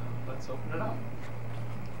let's open it up.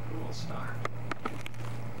 Who will start?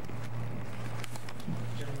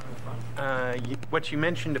 What you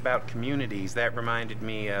mentioned about communities, that reminded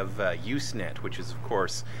me of Usenet, which is, of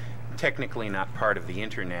course, technically not part of the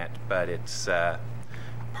internet, but it's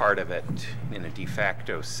part of it in a de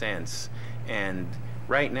facto sense. And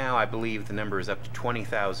right now, I believe the number is up to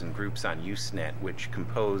 20,000 groups on Usenet, which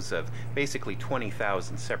compose of basically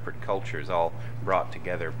 20,000 separate cultures, all brought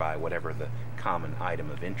together by whatever the common item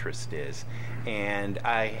of interest is. And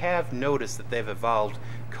I have noticed that they've evolved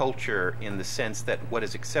culture in the sense that what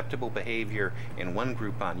is acceptable behavior in one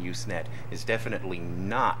group on Usenet is definitely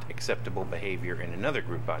not acceptable behavior in another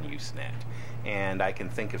group on Usenet. And I can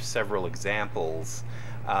think of several examples.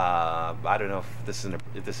 I don't know if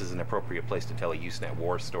this is an appropriate place to tell a Usenet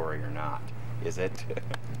war story or not. Is it?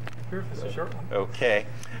 Sure, it's a short one. Okay.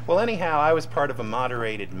 Well, anyhow, I was part of a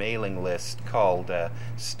moderated mailing list called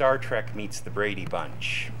Star Trek Meets the Brady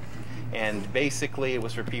Bunch. And basically it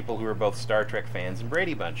was for people who were both Star Trek fans and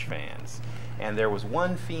Brady Bunch fans. And there was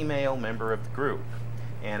one female member of the group.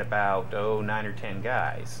 and about 9 or 10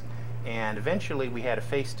 guys. And eventually we had a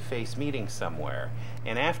face-to-face meeting somewhere.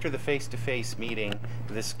 And after the face-to-face meeting,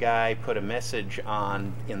 this guy put a message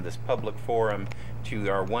on in this public forum to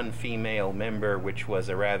our one female member, which was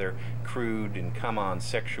a rather crude and come-on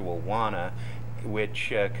sexual wanna,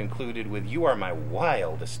 which concluded with, "You are my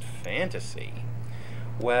wildest fantasy."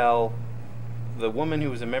 Well, the woman who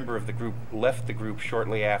was a member of the group left the group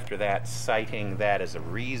shortly after that, citing that as a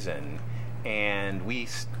reason, and we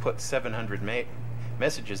put 700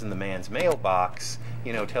 messages in the man's mailbox,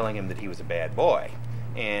 telling him that he was a bad boy.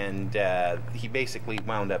 And he basically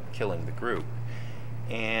wound up killing the group.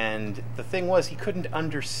 And the thing was, he couldn't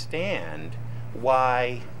understand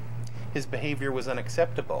why his behavior was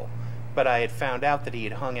unacceptable. But I had found out that he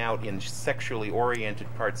had hung out in sexually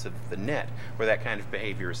oriented parts of the net where that kind of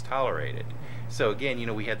behavior is tolerated. So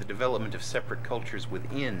again, we had the development of separate cultures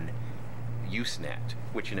within Usenet,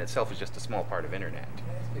 which in itself is just a small part of Internet. Can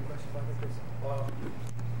I ask you a question about this?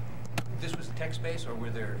 This was text-based, or were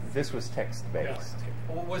there... This was text-based.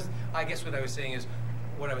 Yeah. Well, I guess what I was saying is,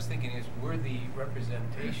 what I was thinking is, were the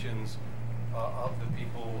representations of the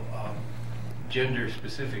people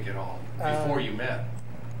gender-specific at all before you met?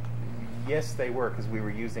 Yes, they were, because we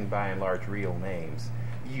were using, by and large, real names.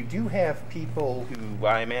 You do have people who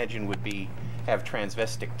I imagine would have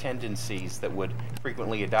transvestic tendencies that would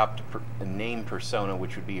frequently adopt a name persona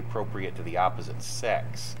which would be appropriate to the opposite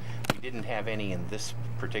sex. We didn't have any in this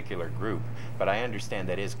particular group, but I understand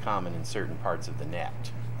that is common in certain parts of the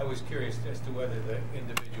net. I was curious as to whether the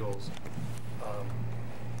individual's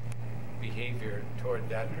behavior toward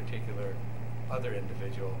that particular other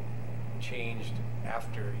individual changed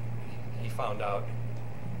after he found out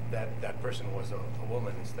that that person was a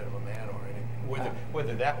woman instead of a man, or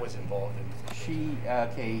whether that was involved in.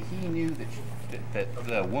 He knew that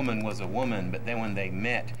the woman was a woman, but then when they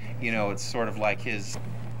met, it's sort of like his.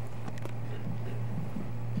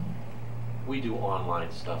 We do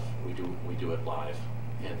online stuff. We do it live,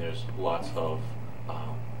 and there's lots of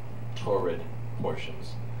torrid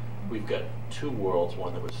portions. We've got two worlds,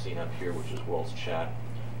 one that was seen up here, which is Worlds Chat,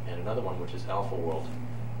 and another one which is Alpha World.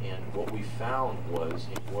 And what we found was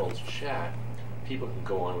in Worlds Chat, people can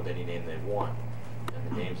go on with any name they want, and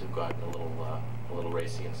the names have gotten a little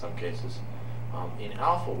racy in some cases. In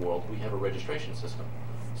Alpha World, we have a registration system.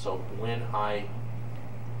 So when I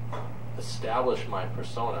establish my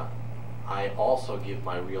persona, I also give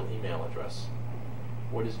my real email address.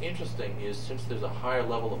 What is interesting is, since there's a higher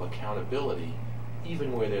level of accountability,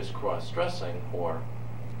 even where there's cross-dressing, or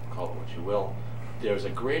call it what you will, there's a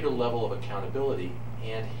greater level of accountability,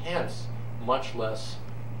 and hence much less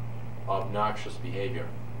obnoxious behavior.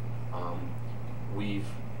 We've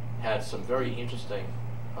had some very interesting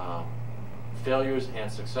failures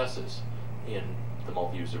and successes in the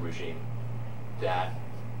multi-user regime that,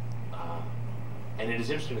 and it is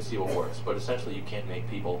interesting to see what works, but essentially you can't make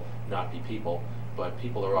people not be people, but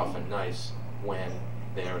people are often nice when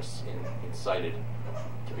they're incited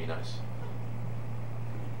to be nice.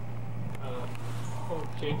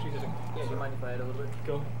 James, you do you mind if I add a little bit?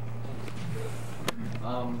 Go.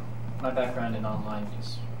 My background in online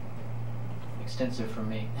is extensive for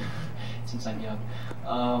me, since I'm young.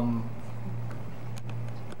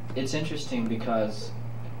 It's interesting because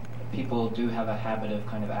people do have a habit of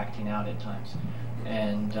kind of acting out at times,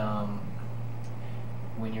 and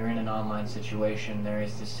when you're in an online situation, there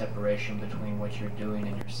is this separation between what you're doing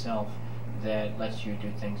and yourself that lets you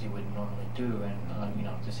do things you wouldn't normally do, and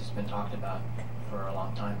this has been talked about for a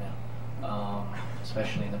long time now,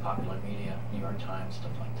 especially in the popular media, New York Times,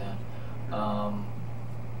 stuff like that.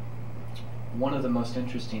 One of the most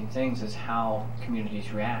interesting things is how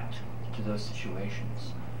communities react to those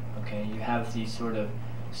situations. Okay, you have the sort of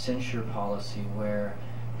censure policy where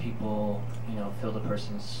people, fill the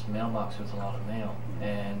person's mailbox with a lot of mail,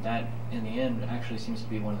 and that, in the end, actually seems to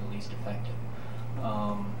be one of the least effective,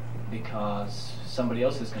 because somebody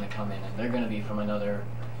else is going to come in, and they're going to be from another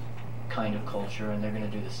kind of culture, and they're going to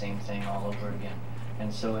do the same thing all over again.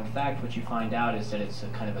 And so, in fact, what you find out is that it's a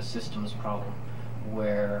kind of a systems problem,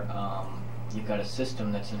 where you've got a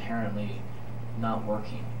system that's inherently not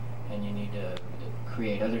working, and you need to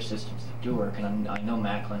create other systems that do work. And I know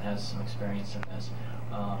Macklin has some experience in this.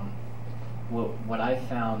 What I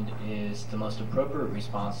found is the most appropriate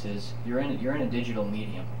response is you're in a digital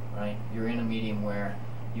medium, right? You're in a medium where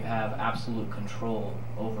you have absolute control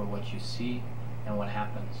over what you see and what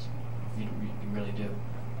happens. You really do.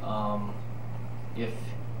 If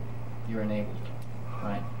you're enabled,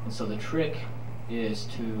 right? And so the trick is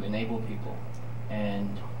to enable people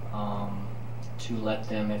and to let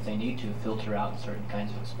them, if they need to, filter out certain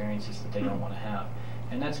kinds of experiences that they don't want to have.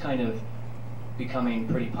 And that's kind of becoming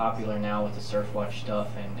pretty popular now with the Surfwatch stuff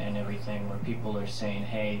and everything, where people are saying,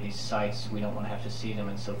 hey, these sites, we don't want to have to see them,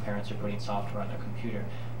 and so parents are putting software on their computer.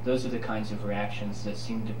 Those are the kinds of reactions that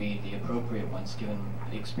seem to be the appropriate ones given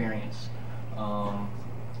the experience.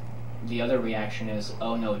 The other reaction is,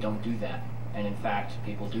 oh no, don't do that. And in fact,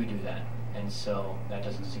 people do that. And so that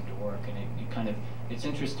doesn't seem to work. And it's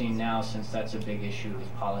interesting now, since that's a big issue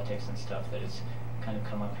with politics and stuff, that it's kind of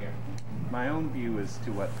come up here. My own view as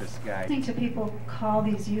to what this guy... I think to people call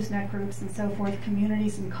these Usenet groups and so forth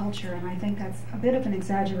communities and culture, and I think that's a bit of an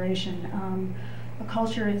exaggeration. A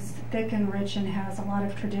culture is thick and rich and has a lot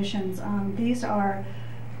of traditions. These are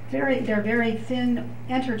they're very thin,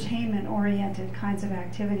 entertainment-oriented kinds of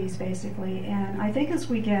activities, basically. And I think as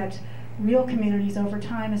we get real communities over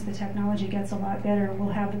time, as the technology gets a lot better, we'll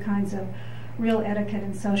have the kinds of real etiquette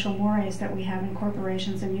and social mores that we have in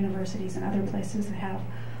corporations and universities and other places that have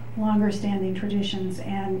longer standing traditions.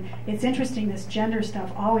 And it's interesting, this gender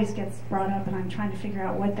stuff always gets brought up, and I'm trying to figure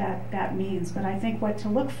out what that means. But I think what to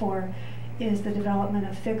look for is the development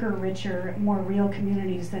of thicker, richer, more real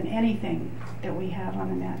communities than anything that we have on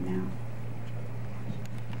the net now.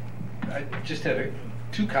 I just had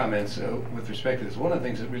two comments with respect to this. One of the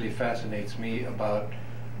things that really fascinates me about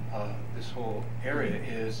this whole area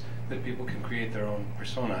is that people can create their own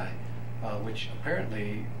personae, which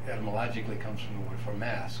apparently etymologically comes from the word for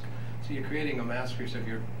mask. So you're creating a mask for yourself,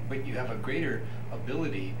 but you have a greater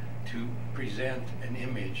ability to present an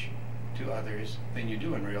image to others than you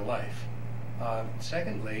do in real life.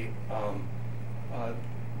 Secondly,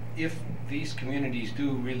 if these communities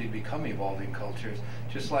do really become evolving cultures,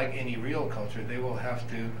 just like any real culture, they will have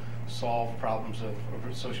to solve problems of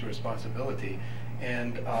social responsibility.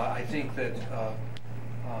 And I think that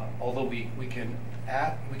although we can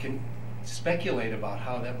speculate about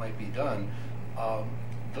how that might be done,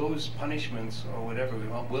 those punishments or whatever we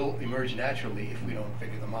want will emerge naturally if we don't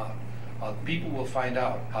figure them out. People will find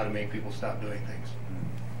out how to make people stop doing things.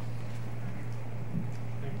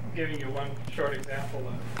 Giving you one short example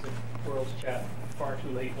of the World's Chat far too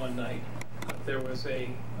late one night. There was a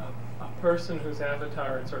person whose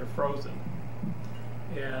avatar had sort of frozen,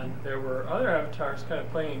 and there were other avatars kind of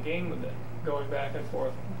playing a game with it, going back and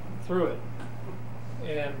forth through it.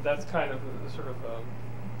 And that's kind of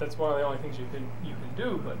that's one of the only things you can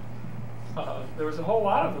do. But there was a whole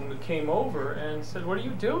lot of them that came over and said, "What are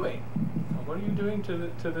you doing? What are you doing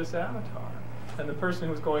to this avatar?" And the person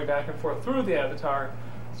who was going back and forth through the avatar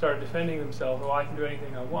started defending themselves. "Oh, I can do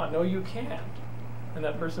anything I want." "No, you can't." And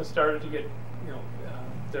that person started to get,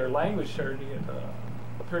 their language started to get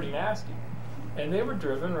pretty nasty. And they were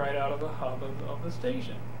driven right out of the hub of the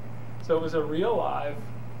station. So it was a real live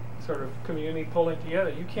sort of community pulling together.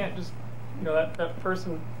 You can't just, that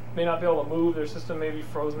person may not be able to move, their system may be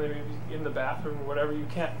frozen, they may be in the bathroom or whatever. You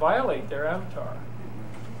can't violate their avatar.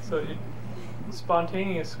 So it's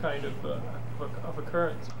spontaneous kind of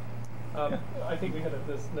occurrence. I think we had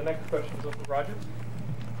the next question was with Roger.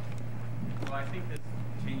 Well, I think this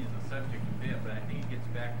changes the subject a bit, but I think it gets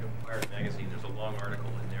back to Wired Magazine. There's a long article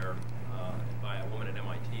in there by a woman at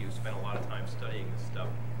MIT who spent a lot of time studying this stuff.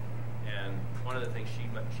 And one of the things she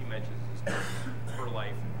mentions is her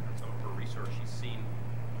life and some of her research. She's seen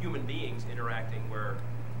human beings interacting where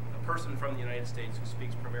a person from the United States who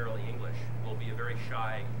speaks primarily English will be a very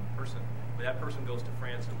shy person. When that person goes to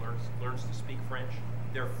France and learns to speak French,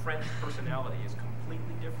 their French personality is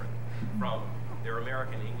completely different from their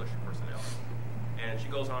American English personality. And she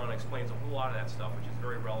goes on and explains a whole lot of that stuff, which is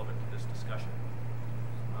very relevant to this discussion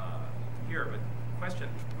here. But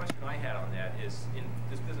the question I had on that is, in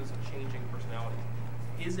this business of changing personalities,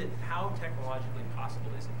 how technologically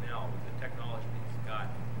possible is it now with the technology that you've got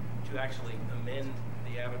to actually amend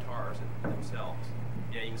the avatars themselves?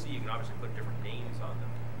 Yeah, you can see you can obviously put different names on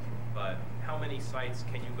them, but how many sites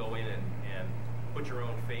can you go in and put your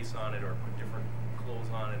own face on it, or put different clothes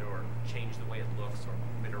on it, or change the way it looks, or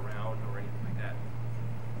move it around, or anything like that?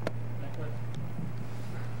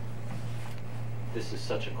 This is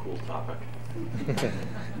such a cool topic.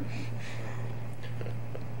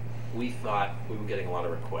 We thought we were getting a lot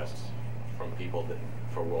of requests from people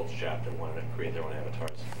for World's Chat that wanted to create their own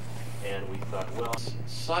avatars. And we thought, well,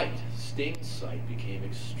 Sting's site became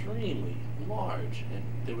extremely large, and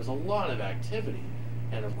there was a lot of activity.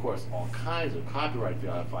 And of course, all kinds of copyright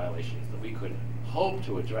violations that we could hope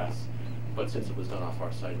to address. But since it was done off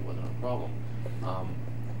our site, it wasn't a problem.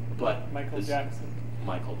 But Michael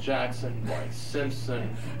Jackson, Bart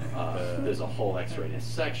Simpson, there's a whole X-rated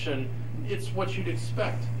section. It's what you'd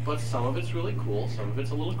expect, but some of it's really cool, some of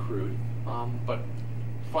it's a little crude, but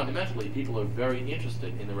fundamentally people are very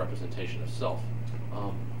interested in the representation of self.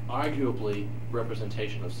 arguably,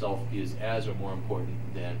 representation of self is as or more important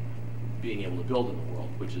than being able to build in the world,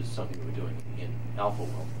 which is something that we're doing in Alpha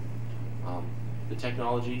World. The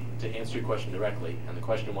technology, to answer your question directly, and the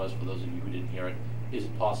question was, for those of you who didn't hear it, is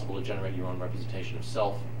it possible to generate your own representation of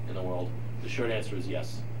self in the world? The short answer is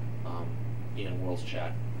yes, in World's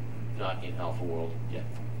Chat, not in Alpha World yet.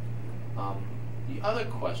 The other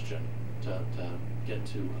question, to get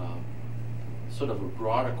to sort of a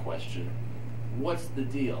broader question, what's the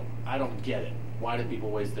deal? I don't get it. Why do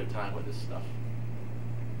people waste their time with this stuff?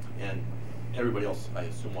 And everybody else, I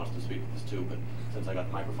assume, wants to speak to this too, but since I got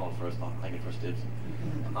the microphone first, I get first dibs.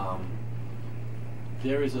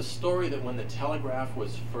 There is a story that when the telegraph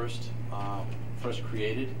was first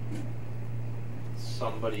created,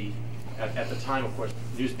 somebody, at the time, of course,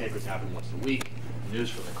 newspapers happened once a week. News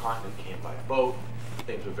from the continent came by boat.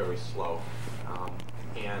 Things were very slow.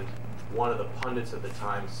 And one of the pundits at the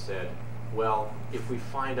time said, well, if we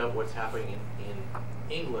find out what's happening in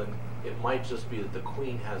England, it might just be that the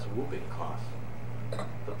Queen has whooping cough.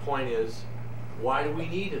 The point is, why do we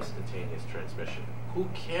need instantaneous transmission? Who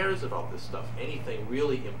cares about this stuff? Anything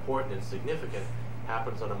really important and significant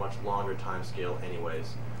happens on a much longer time scale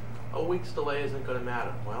anyways. A week's delay isn't going to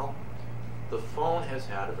matter. Well, the phone has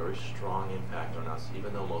had a very strong impact on us,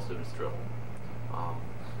 even though most of it's drivel.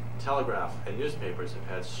 Telegraph and newspapers have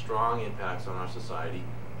had strong impacts on our society,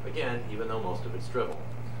 again, even though most of it's drivel.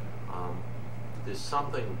 There's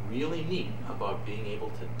something really neat about being able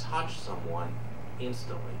to touch someone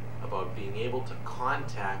instantly, about being able to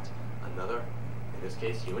contact another, in this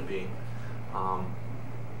case, human being,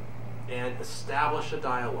 and establish a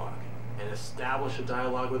dialogue,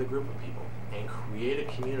 with a group of people, and create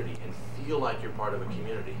a community, and feel like you're part of a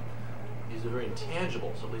community. These are very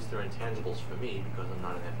intangibles, at least they're intangibles for me because I'm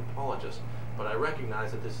not an anthropologist, but I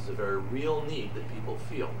recognize that this is a very real need that people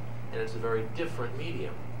feel, and it's a very different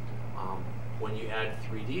medium. When you add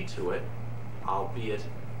 3D to it, albeit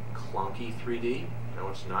clunky 3D,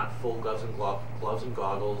 it's not full gloves and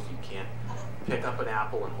goggles, you can't pick up an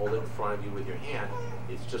apple and hold it in front of you with your hand,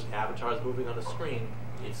 it's just avatars moving on a screen,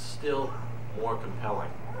 it's still more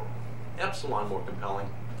compelling. Epsilon more compelling,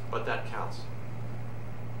 but that counts.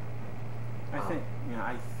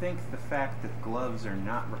 I think the fact that gloves are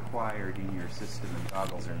not required in your system and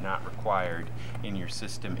goggles are not required in your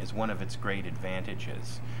system is one of its great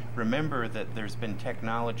advantages. Remember that there's been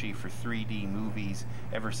technology for 3D movies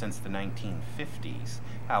ever since the 1950s.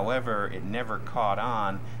 However, it never caught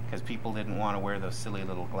on because people didn't want to wear those silly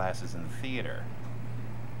little glasses in the theater.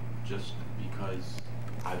 Just because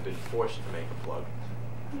I've been forced to make a plug.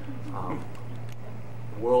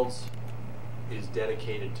 Worlds is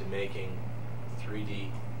dedicated to making 3D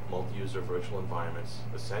multi-user virtual environments,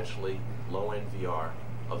 essentially low-end VR,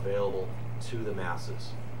 available to the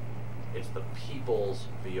masses. It's the people's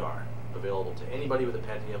VR, available to anybody with a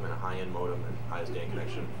Pentium and a high-end modem and ISDN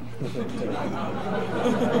connection.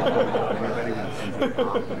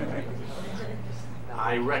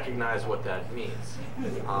 I recognize what that means.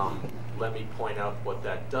 Let me point out what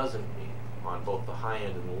that doesn't mean on both the high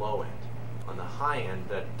end and the low end. On the high end,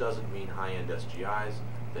 that doesn't mean high-end SGIs,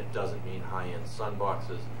 that doesn't mean high-end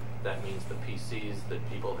sunboxes, that means the PCs that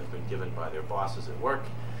people have been given by their bosses at work,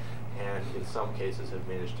 and in some cases have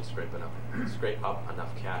managed to scrape up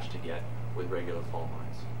enough cash to get with regular phone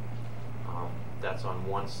lines. That's on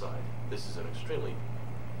one side. This is an extremely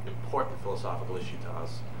important philosophical issue to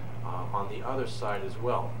us. On the other side as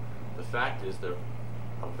well, the fact is that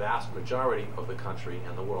a vast majority of the country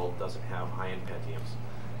and the world doesn't have high-end Pentiums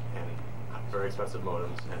and very expensive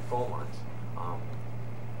modems and phone lines.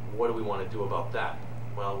 What do we want to do about that?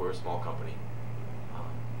 Well, we're a small company.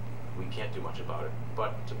 We can't do much about it.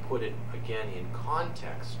 But to put it again in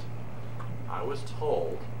context, I was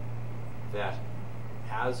told that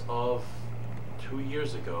as of 2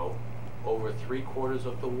 years ago, over 3/4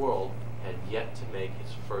 of the world had yet to make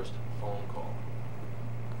its first phone call.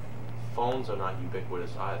 Phones are not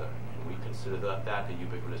ubiquitous either, and we consider that a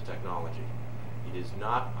ubiquitous technology. It is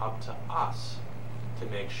not up to us to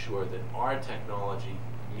make sure that our technology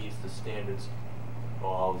meets the standards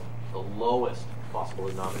of the lowest possible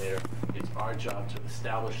denominator. It's our job to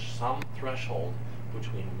establish some threshold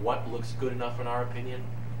between what looks good enough in our opinion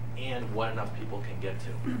and what enough people can get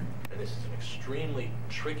to. And this is an extremely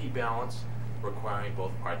tricky balance requiring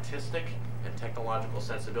both artistic and technological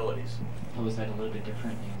sensibilities. Pose that a little bit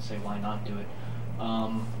differently and say, why not do it?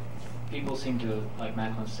 People seem to, like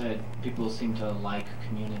Macklin said, people seem to like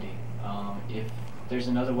community. If there's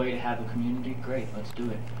another way to have a community, great, let's do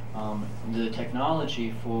it. The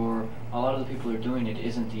technology for a lot of the people who are doing it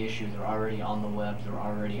isn't the issue. They're already on the web, they're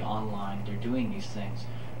already online, they're doing these things.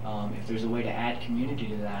 If there's a way to add community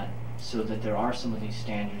to that, so that there are some of these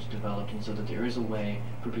standards developed, and so that there is a way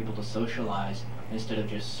for people to socialize instead of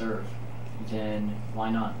just serve, then why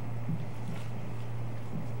not?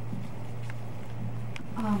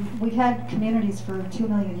 We've had communities for 2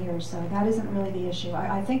 million years, so that isn't really the issue.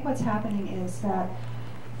 I think what's happening is that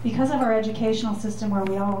because of our educational system where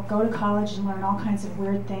we all go to college and learn all kinds of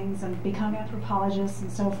weird things and become anthropologists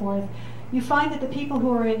and so forth, you find that the people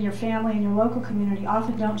who are in your family and your local community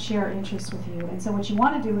often don't share interests with you. And so what you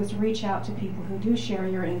want to do is reach out to people who do share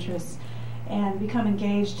your interests and become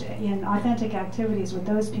engaged in authentic activities with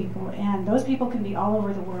those people. And those people can be all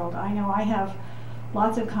over the world. I know I have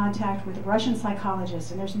lots of contact with Russian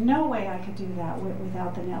psychologists, and there's no way I could do that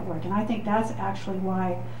without the network. And I think that's actually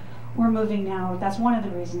why we're moving now. That's one of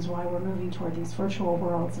the reasons why we're moving toward these virtual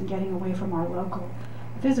worlds and getting away from our local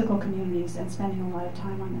physical communities and spending a lot of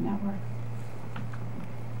time on the network.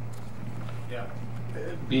 Yeah.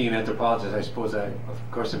 Being an anthropologist, I suppose of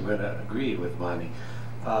course I'm going to agree with Bonnie.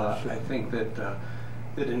 I think that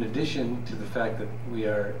that in addition to the fact that we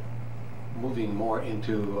are moving more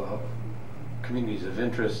into communities of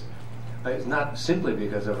interest, it's not simply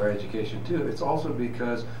because of our education too, it's also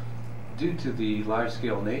because due to the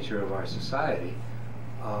large-scale nature of our society,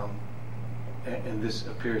 and this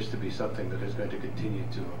appears to be something that is going to continue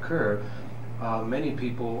to occur, many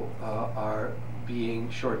people are being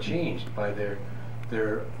shortchanged by their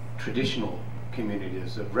traditional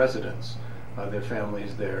communities of residence, their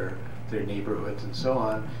families, their neighborhoods, and so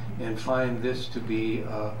on, and find this to be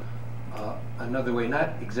another way,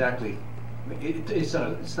 not exactly, it's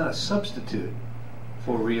not a substitute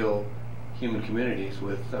for real human communities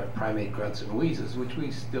with primate grunts and wheezes, which we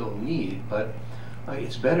still need, but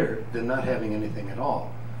it's better than not having anything at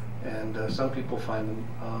all. And some people find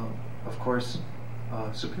them, of course,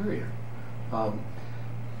 superior.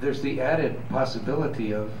 There's the added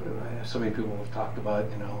possibility of, so many people have talked about,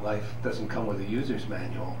 life doesn't come with a user's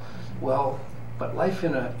manual. Well, but life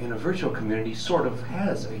in a virtual community sort of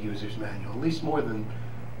has a user's manual, at least more than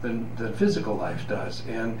physical life does.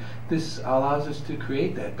 And this allows us to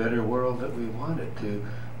create that better world that we wanted,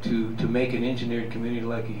 to make an engineered community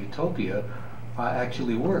like a utopia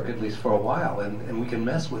actually work, at least for a while, and we can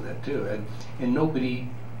mess with it too. And nobody,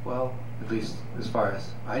 well, at least as far as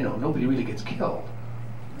I know, nobody really gets killed.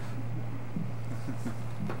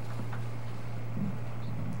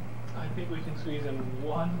 I think we can squeeze in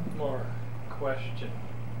one more question.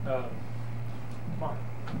 Mark.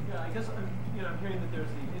 Yeah, I guess I'm hearing that there's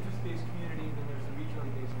the interest-based community, then there's the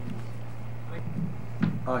regionally based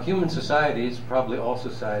communities. Human societies, probably all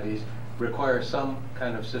societies, require some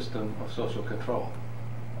kind of system of social control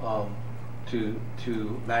to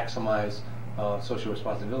maximize social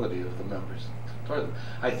responsibility of the members toward them.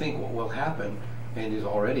 I think what will happen, and is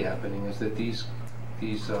already happening, is that these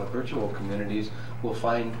virtual communities will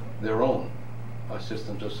find their own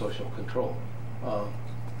systems of social control.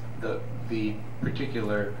 The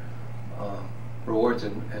particular rewards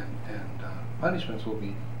and punishments will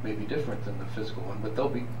be maybe different than the physical one, but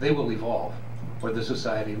they will evolve, or the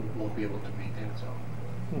society won't be able to maintain itself.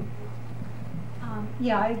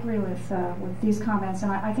 Yeah, I agree with these comments,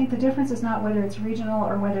 and I think the difference is not whether it's regional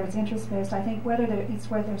or whether it's interest-based. I think whether it's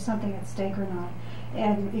whether there's something at stake or not.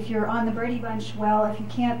 And if you're on the Brady Bunch, well, if you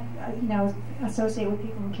can't, associate with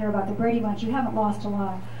people who care about the Brady Bunch, you haven't lost a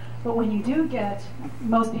lot. But when you do get,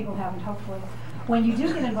 most people haven't, hopefully, when you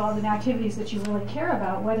do get involved in activities that you really care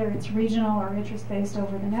about, whether it's regional or interest-based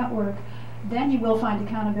over the network, then you will find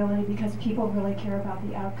accountability because people really care about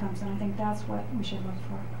the outcomes, and I think that's what we should look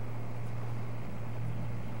for.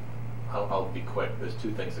 I'll be quick. There's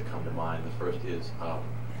two things that come to mind. The first is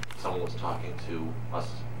someone was talking to us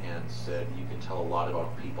and said you can tell a lot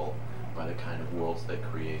about people by the kind of worlds they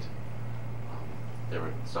create.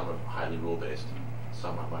 Some are highly rule-based,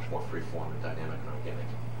 some are much more free-form and dynamic and organic.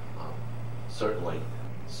 Certainly,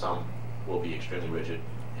 some will be extremely rigid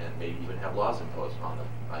and maybe even have laws imposed on them,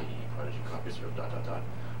 i.e. prodigy, copy, serve, ...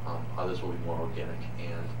 Others will be more organic,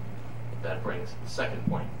 and that brings the second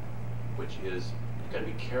point, which is you've got to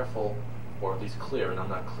be careful, or at least clear, and I'm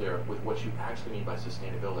not clear, with what you actually mean by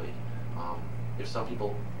sustainability. If some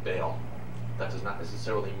people bail, that does not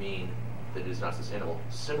necessarily mean that it is not sustainable.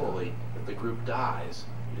 Similarly, if the group dies,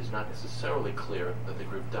 it is not necessarily clear that the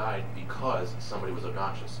group died because somebody was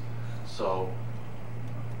obnoxious. So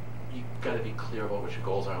you've got to be clear about what your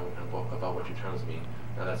goals are and about what your terms mean.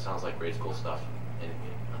 Now that sounds like grade school stuff. And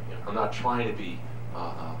I'm not trying to be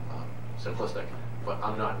simplistic, but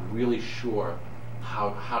I'm not really sure how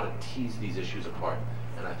to tease these issues apart,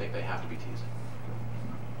 and I think they have to be teased.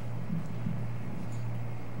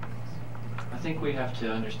 I think we have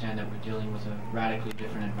to understand that we're dealing with a radically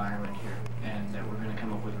different environment here, and that we're going to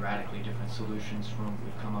come up with radically different solutions from what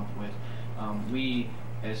we've come up with. We,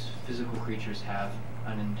 as physical creatures, have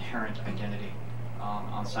an inherent identity.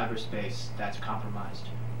 On cyberspace, that's compromised,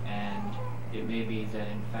 and it may be that,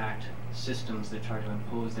 in fact, systems that try to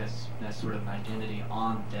impose that sort of identity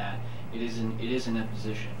on that, it is an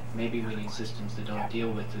imposition. Maybe we need systems that don't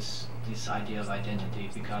deal with this idea of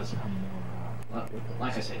identity, because,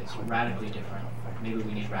 like I said, it's radically different. Maybe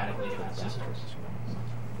we need radically different systems.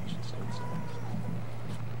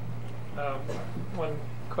 One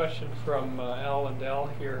question from Al and Del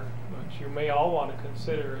here, which you may all want to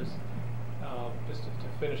consider, is just to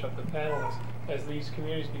finish up the panelists, as these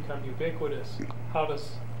communities become ubiquitous, how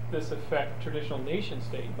does this affect traditional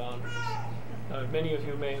nation-state boundaries? Many of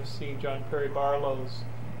you may have seen John Perry Barlow's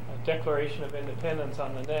Declaration of Independence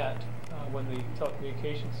on the net when the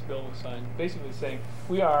telecommunications bill was signed, basically saying,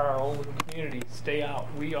 we are our own community, stay out,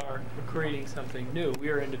 we are creating something new, we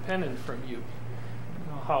are independent from you.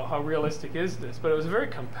 How realistic is this? But it was a very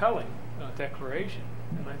compelling declaration,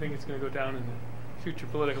 and I think it's going to go down in the future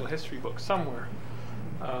political history book somewhere.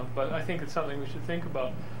 But I think it's something we should think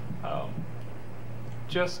about.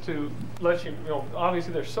 Just to let you know,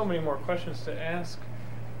 obviously there's so many more questions to ask.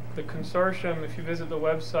 The consortium, if you visit the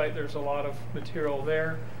website, there's a lot of material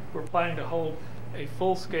there. We're planning to hold a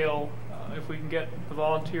full-scale, if we can get the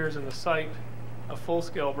volunteers and the site, a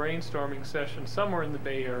full-scale brainstorming session somewhere in the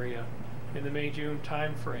Bay Area in the May-June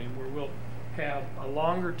time frame, where we'll have a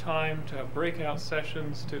longer time to have breakout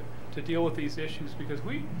sessions to deal with these issues, because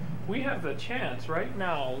we have the chance right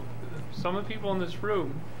now, some of the people in this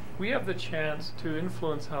room, we have the chance to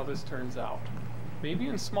influence how this turns out. Maybe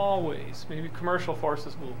in small ways, maybe commercial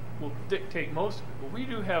forces will dictate most of it, but we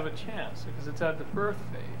do have a chance because it's at the birth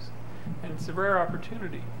phase, and it's a rare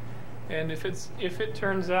opportunity. And if it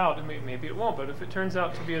turns out, and maybe it won't, but if it turns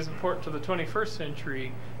out to be as important to the 21st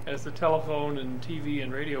century as the telephone and TV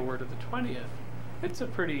and radio were to the 20th, it's a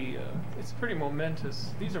pretty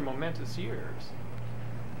momentous. These are momentous years.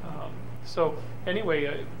 So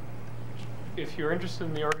anyway, if you're interested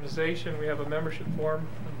in the organization, we have a membership form.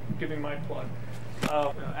 I'm giving my plug.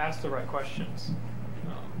 Ask the right questions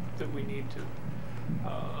that we need to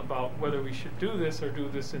about whether we should do this or do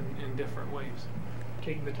this in different ways.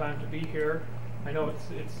 Taking the time to be here. I know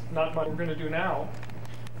it's not what we're going to do now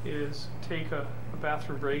is take a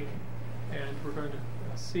bathroom break, and we're going to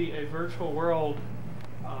see a virtual world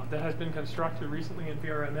that has been constructed recently in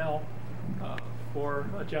VRML for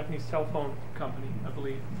a Japanese telephone company, I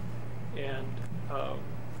believe, and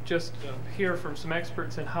just hear from some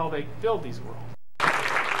experts in how they build these worlds.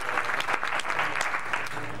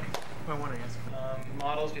 I want to ask.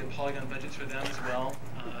 Models, we have polygon budgets for them as well.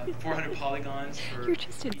 400 polygons for each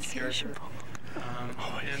character.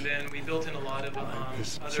 And then we built in a lot of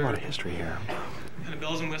there's other a lot of history here. kind of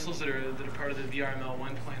bells and whistles that are part of the VRML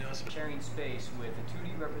 1.0. Sharing space with a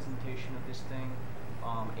 2D representation of this thing,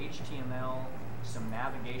 HTML, some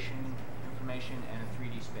navigation information, and a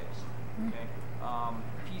 3D space. Okay.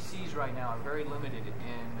 PCs right now are very limited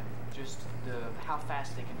in just how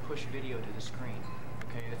fast they can push video to the screen.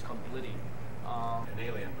 Okay, it's called blitty. An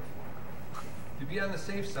alien before. To be on the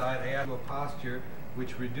safe side, I add a posture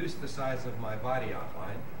which reduced the size of my body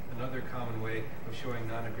outline, another common way of showing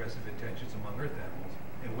non-aggressive intentions among earth animals,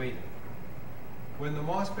 and waited. When the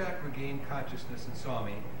mossback regained consciousness and saw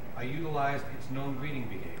me, I utilized its known greeting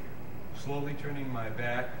behavior, slowly turning my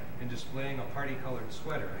back and displaying a party-colored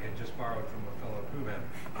sweater I had just borrowed from a fellow crew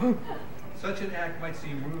member. Such an act might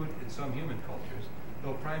seem rude in some human cultures,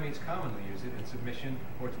 though primates commonly use it in submission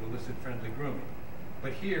or to elicit friendly grooming.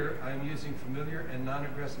 But here, I am using familiar and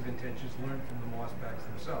non-aggressive intentions learned from the mossbacks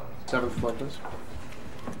themselves. 7th floor, please.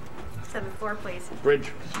 7th floor, please. Bridge.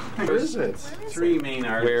 Where is it? Three main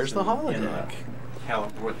artists. Where's the holodeck?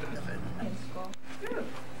 California.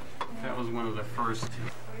 That was one of the first.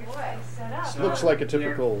 So looks like a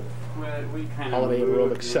typical holiday in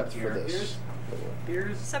Rome, except for this.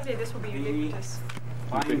 Here's someday this will be ubiquitous.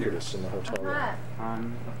 Ubiquitous in the hotel room.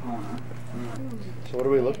 On Epona. So what are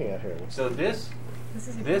we looking at here? So this is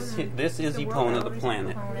Epona the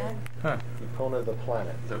planet. Huh. Epona the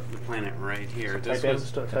planet. The planet right here. This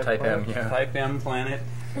was Type M, yeah. Type M planet,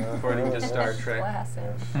 according to Star Trek.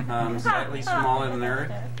 Slightly smaller than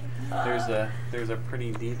Earth. There's a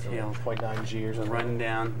pretty detailed 0.9 G or something.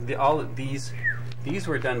 rundown. All of these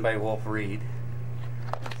were done by Wolf Reed.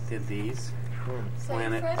 Did these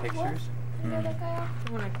planet pictures?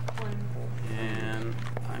 And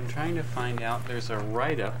I'm trying to find out. There's a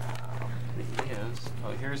write-up that gives.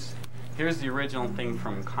 Oh, here's the original thing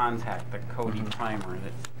from Contact, the Cody primer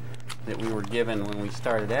that we were given when we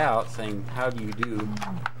started out, saying, how do you do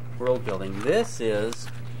world building? This is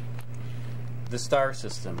the star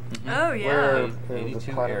system. Oh, yeah. Where the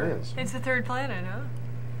 82 planet Air. is. It's the third planet, huh?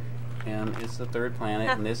 And it's the third planet,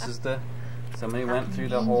 and this is the, somebody went through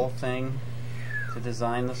the whole thing to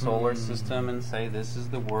design the solar system and say this is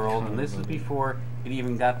the world, and this is before it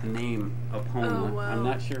even got the name Epona. Oh, wow. I'm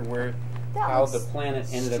not sure That how looks the planet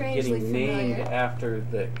ended up strangely getting named familiar. after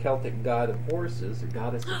the Celtic god of horses, or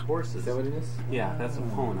goddess of horses. Is that what it is? Yeah, that's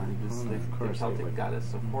Epona. It's the Celtic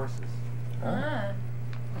goddess of horses.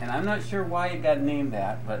 And I'm not sure why it got named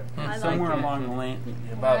that, but somewhere along the line,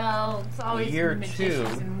 about it's a always year or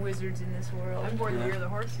magicians two. and wizards in this world. I'm born the year of the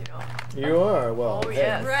horse, you know. You are, well. Oh,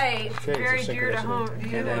 yes. hey, Right. shades of Very dear to synchronicity. home.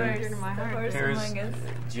 Dear to my heart. There's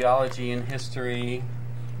geology and history,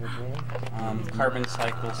 carbon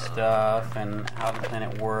cycle stuff, and how the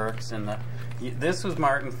planet works, and this was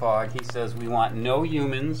Martin Fogg. He says we want no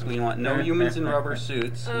humans. We want no humans in rubber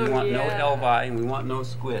suits. We want no elvi, and we want no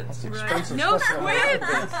squids. Right. No squid!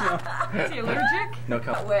 Is he allergic? No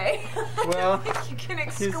way. Well, you can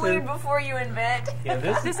exclude before you invent. Yeah,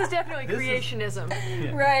 this is definitely creationism.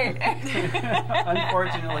 Right.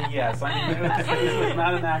 Unfortunately, yes. I mean, this was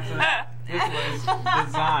not an accident. This was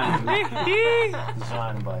designed.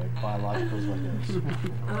 Designed by biologicals like this.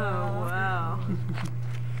 Oh, wow.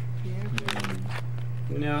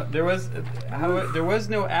 No, there was, however, there was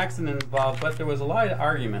no accident involved, but there was a lot of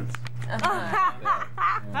arguments.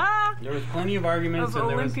 There was plenty of arguments. Of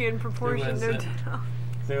and Olympian proportion, no doubt.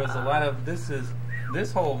 There was a lot of,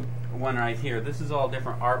 this whole one right here, this is all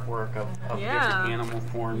different artwork of different animal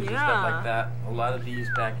forms and stuff like that. A lot of these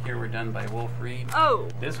back here were done by Wolf Reed. Oh.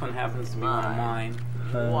 This one happens to be one of mine.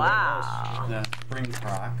 Wow. The spring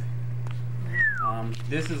croc.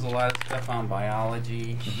 This is a lot of stuff on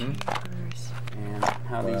biology and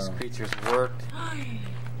how these creatures worked.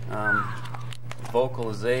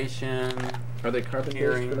 Vocalization. Are they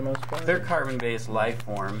carbon-based for the most part? They're carbon-based life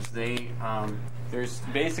forms. They there's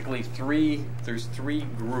basically three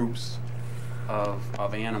groups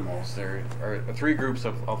of animals. There are three groups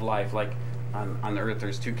of life. Like on Earth,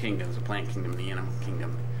 there's two kingdoms: the plant kingdom, the animal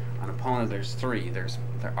kingdom. On Epona, there's three. There's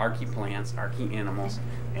the archaeplants, archaeanimals,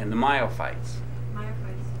 and the myophytes.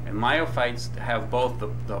 And myophytes have both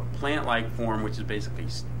the plant-like form, which is basically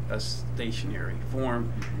a stationary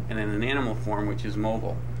form, and then an animal form, which is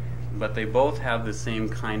mobile. But they both have the same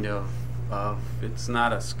kind of it's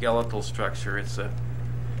not a skeletal structure. It's a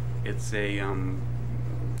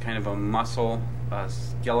kind of a muscle, a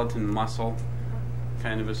skeleton muscle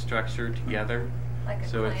kind of a structure together. Like a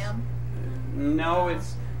so clam? No,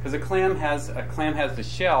 it's because a clam has the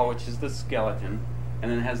shell, which is the skeleton, and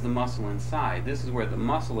then it has the muscle inside. This is where the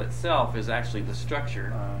muscle itself is actually the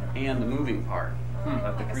structure and the moving part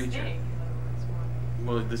of the creature.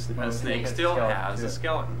 Well, a snake still has a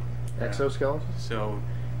skeleton. Exoskeleton? So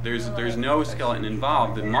there's no skeleton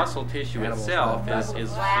involved. The muscle tissue itself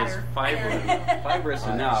is fibrous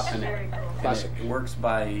enough, and it works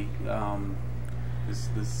by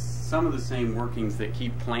some of the same workings that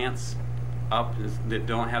keep plants up, that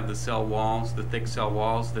don't have the cell walls, the thick cell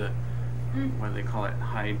walls, what do they call it,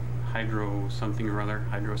 hydro something or other,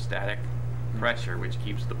 hydrostatic pressure, which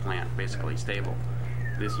keeps the plant basically stable.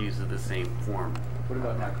 This uses the same form. What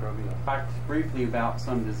about microbial? Talked briefly about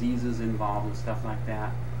some diseases involved and stuff like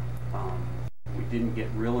that. We didn't get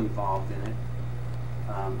real involved in it.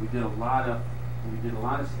 We did a lot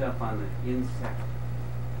of stuff on the insect.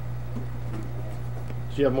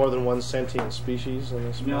 Do you have more than one sentient species in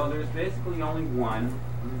this? No, there's basically only one.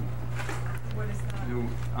 What is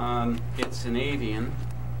that? It's an avian.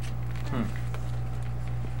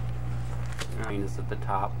 It's at the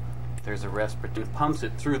top. There's a respirator. It pumps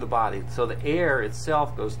it through the body. So the air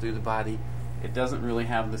itself goes through the body. It doesn't really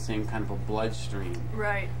have the same kind of a bloodstream.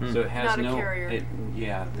 Right. So it has Not no a carrier.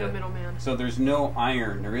 No middleman. So there's no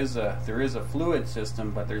iron. There is a fluid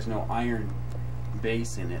system, but there's no iron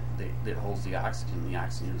base in it that holds the oxygen. The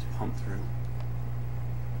oxygen is pumped through.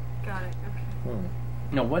 Got it. Okay.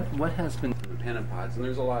 Now, what has been the pentapods? And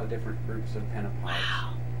there's a lot of different groups of pentapods.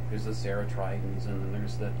 Wow. There's the ceratridans, and then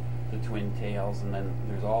there's the twin tails, and then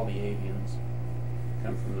there's all the avians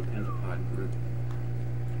come from the pentapod group.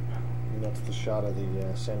 And that's the shot of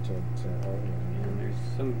the sentient and there's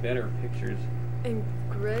some better pictures. And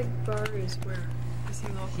Greg Barr is where? Is he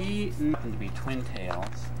local? He happened to be twin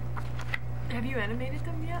tails. Have you animated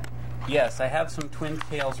them yet? Yes, I have some twin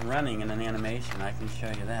tails running in an animation. I can show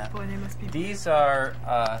you that. Boy, they must be. These are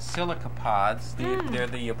silicopods. They're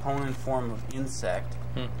the opponent form of insect.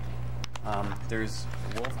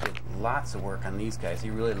 Wolf did lots of work on these guys. He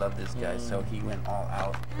really loved this guy, so he went all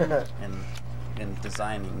out and in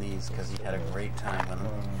designing these because he had a great time with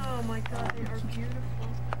them. Oh my God, they are beautiful.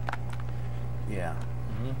 Yeah.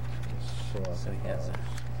 So he has a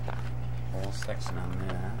whole section on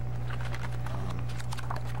that.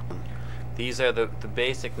 These are the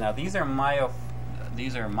basic. Now these are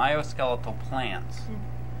myoskeletal plants.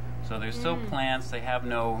 So they're still plants. They have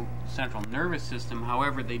no central nervous system.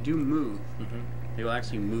 However, they do move. They will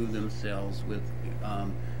actually move themselves with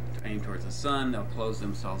aim towards the sun. They'll close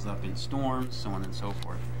themselves up in storms, so on and so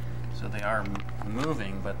forth. So they are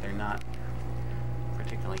moving, but they're not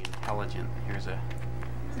particularly intelligent. Here's a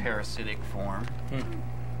parasitic form.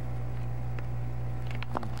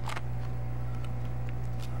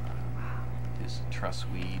 This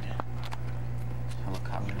trussweed,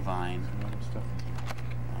 helicopter vine.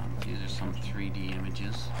 These are some 3D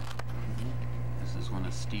images. This is one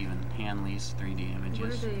of Stephen Hanley's 3D images.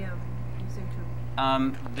 What are they using to?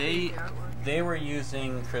 They were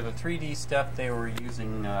using, for the 3D stuff, they were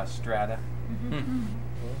using Strata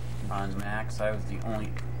on Macs. I was the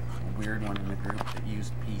only weird one in the group that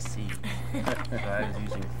used PC. So I was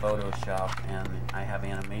using Photoshop, and I have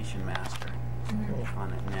Animation Master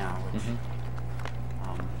on it now, which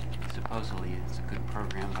supposedly it's a good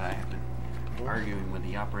program, but I have been arguing with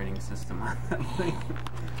the operating system on that thing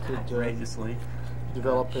outrageously.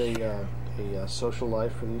 Develop a social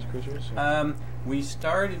life for these creatures? We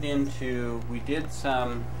started we did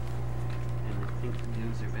some, and I think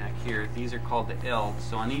these are back here. These are called the elves.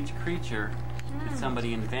 So on each creature that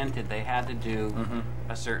somebody invented, they had to do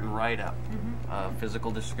a certain write-up.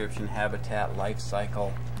 Physical description, habitat, life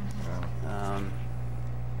cycle,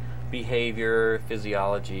 behavior,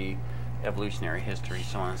 physiology, evolutionary history,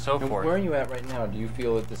 so on and so forth. Where are you at right now? Do you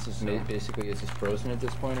feel that this is basically, is this frozen at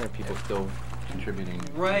this point, or are people still contributing?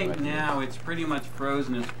 Right now, it's pretty much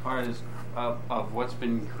frozen as part of what's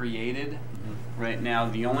been created. Right now,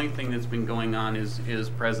 the only thing that's been going on is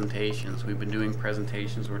presentations. We've been doing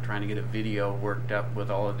presentations. We're trying to get a video worked up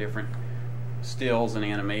with all the different stills and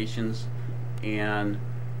animations, and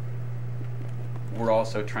we're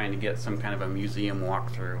also trying to get some kind of a museum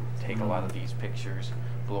walkthrough. Take a lot of these pictures,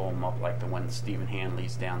 blow them up like the one Stephen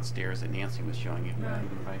Hanley's downstairs that Nancy was showing you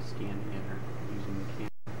by scanning it or using the camera.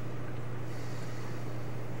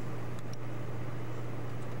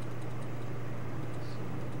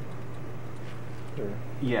 Sure.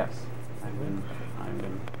 Yes, I've been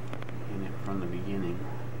in it from the beginning.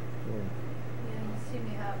 Yeah, you seem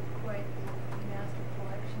to have quite a massive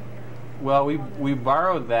collection here. Well, we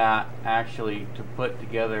borrowed that actually to put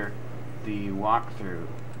together the walkthrough.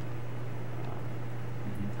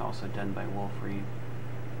 Also done by Wolf Reed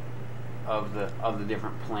of the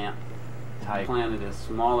different plant type. The planet is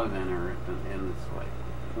smaller than Earth, and it's like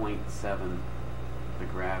 0.7 the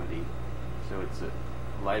gravity. So it's a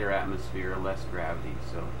lighter atmosphere, less gravity.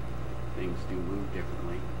 So things do move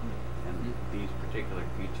differently. And these particular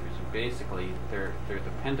features are basically they're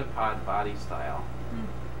the pentapod body style. And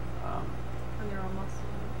they're all muscle.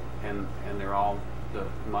 And they're all the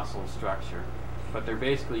muscle structure. But they're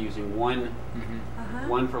basically using one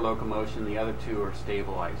for locomotion. The other two are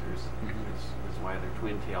stabilizers. Is why they're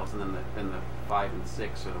twin tails. And then the 5 and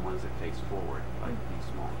 6 are the ones that face forward, like these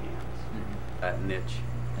small hands. That niche.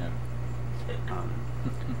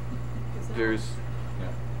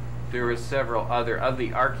 There are several other of the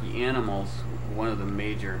archae animals. One of the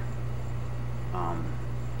major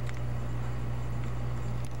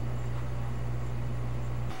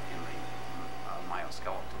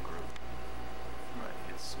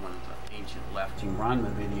one of the ancient left Ranma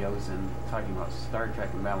videos and talking about Star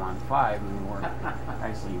Trek and Babylon 5, and we were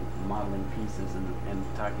actually modeling pieces and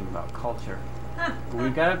talking about culture. We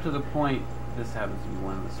got up to the point, this happens to be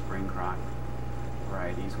one of the spring croc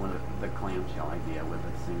varieties, one of the clamshell idea with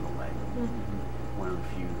a single leg. One of the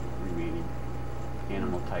few remaining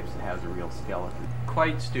animal types that has a real skeleton.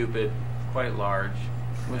 Quite stupid, quite large.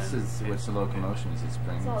 What's the locomotion? Is it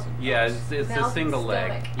spring? Yeah, it's a single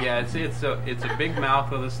leg. Yeah, it's a big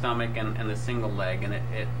mouth with a stomach and a single leg, and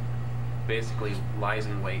it basically lies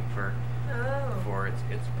in wait for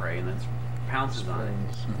its prey and then pounces on it.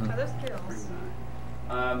 Oh, those skills.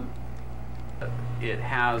 It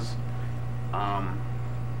has all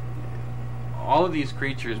of these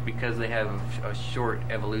creatures, because they have a short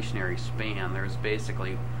evolutionary span. There's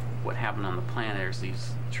basically what happened on the planet. There's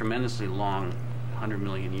these tremendously long 100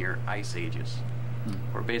 million year ice ages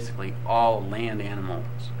where basically all land animals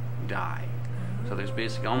die. So there's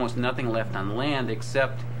basically almost nothing left on land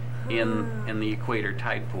except in the equator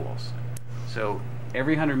tide pools. So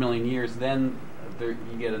every 100 million years then you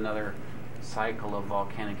get another cycle of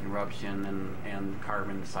volcanic eruption and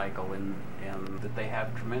carbon cycle, and that they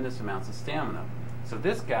have tremendous amounts of stamina. So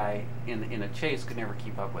this guy in a chase could never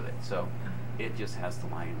keep up with it. So it just has to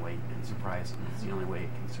lie in wait and surprise him. It's the only way it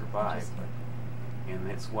can survive. And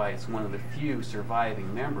that's why it's one of the few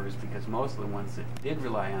surviving members, because most of the ones that did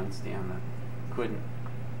rely on stamina couldn't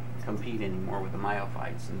compete anymore with the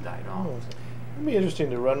myophytes and died off. It'd be interesting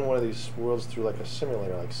to run one of these worlds through like a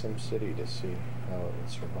simulator, like SimCity, to see how it would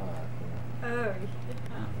survive. Oh,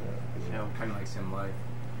 yeah. Kind of like Sim Life.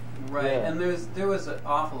 Right, Yeah. and there was an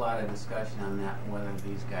awful lot of discussion on that, whether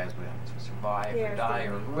these guys would have to survive or die,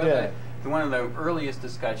 or whether one of the earliest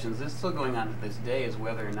discussions, this is still going on to this day, is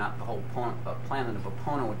whether or not the whole planet of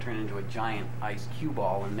Epona would turn into a giant ice cue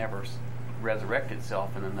ball and never resurrect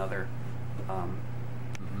itself in another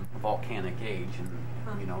volcanic age,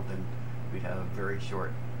 and you know, then we'd have a very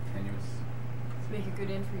short, tenuous. Make a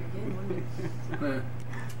good end for your game, wouldn't it?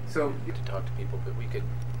 So to talk to people, but we could.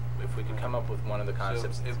 If we could come up with one of the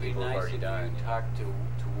concepts that people have already done. Talk to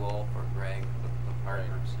Wolf or Greg, the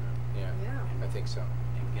partners. Right. Yeah, I think so.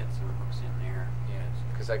 And get some hooks in there. Yeah,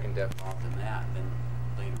 because I can definitely. Involved in that. Then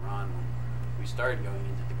later on, when we started going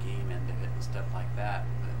into the game end of it and stuff like that,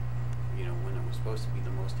 you know, when it was supposed to be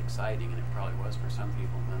the most exciting, and it probably was for some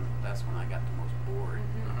people, then that's when I got the most bored.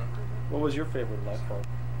 What was your favorite life form?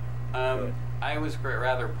 I was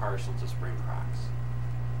rather partial to Spring Crocs.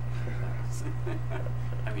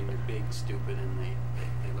 I mean, they're big, stupid, and they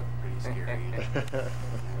look pretty scary.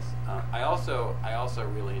 I also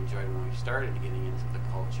really enjoyed when we started getting into the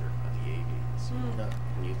culture of the avians.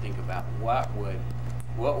 When you think about what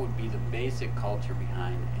would be the basic culture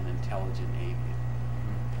behind an intelligent avian,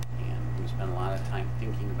 and we spent a lot of time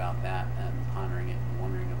thinking about that and pondering it and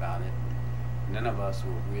wondering about it. None of us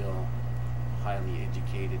were real highly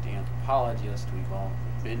educated anthropologists. We've all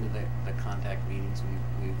been to the contact meetings.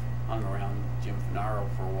 We've hung around Jim Finaro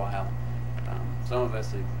for a while. Some of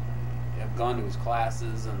us have gone to his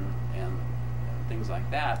classes and things like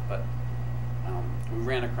that, but we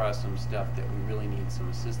ran across some stuff that we really need some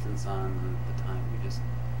assistance on. And at the time,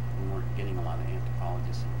 we weren't getting a lot of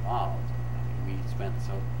anthropologists involved. I mean,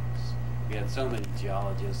 we had so many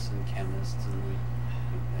geologists and chemists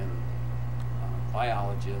and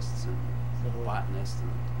biologists and botanists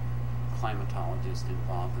and climatologists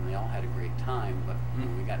involved, and they all had a great time, but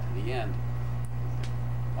when we got to the end,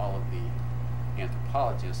 all of the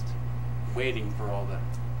anthropologists waiting for all the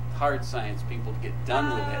hard science people to get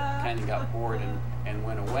done with it kind of got bored and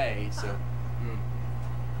went away. So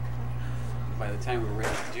by the time we were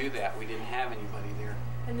ready to do that, we didn't have anybody there.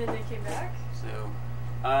 And then they came back?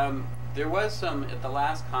 So there was some, at the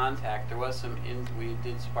last contact, we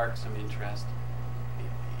did spark some interest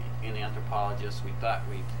in anthropologists. We thought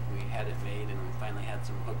we had it made, and we finally had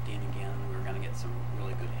some hooked in again. We were going to get some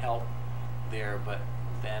really good help there, but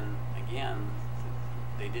then again,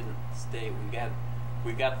 they didn't stay.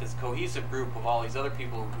 We got this cohesive group of all these other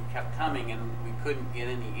people who kept coming, and we couldn't get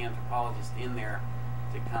any anthropologists in there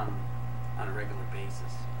to come on a regular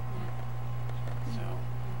basis. So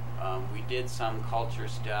we did some culture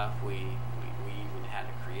stuff. We even had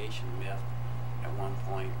a creation myth at one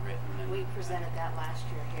point written. And we presented that last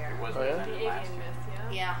year here. It was presented last year.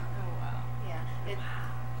 Myth, yeah. Oh wow.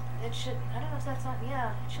 Yeah. It should. I don't know if that's on.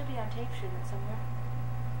 Yeah, it should be on tape shooting somewhere.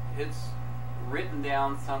 It's written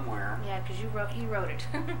down somewhere. Yeah, because you wrote it.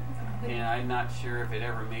 And I'm not sure if it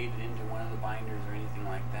ever made it into one of the binders or anything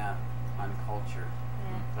like that on culture.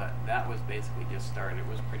 Yeah. But that was basically just started. It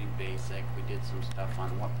was pretty basic. We did some stuff on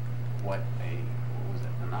what was it?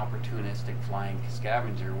 An opportunistic flying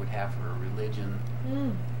scavenger would have for a religion.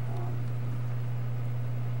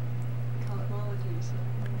 Cosmologies.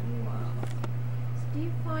 Wow. So do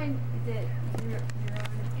you find that your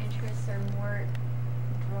own interests are more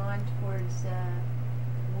drawn towards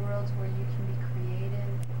worlds where you can be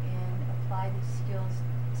creative and apply the skills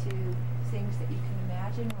to things that you can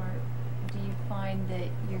imagine, or do you find that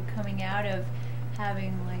you're coming out of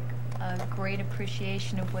having like a great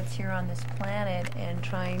appreciation of what's here on this planet and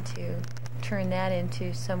trying to turn that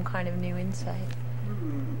into some kind of new insight?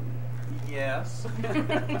 Yes.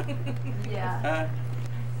 Yeah.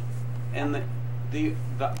 And the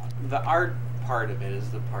art part of it is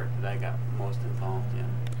the part that I got most involved in.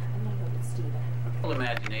 I'm gonna go with Steve.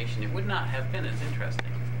 Imagination, it would not have been as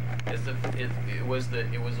interesting as it was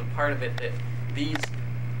a part of it that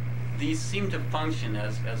these seem to function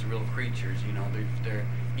as real creatures. You know, they're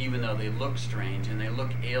even though they look strange and they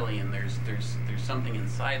look alien, there's something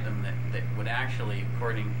inside them that would actually,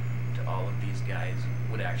 according to all of these guys,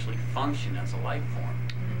 would actually function as a life form.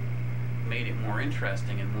 Made it more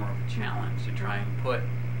interesting and more of a challenge to try and put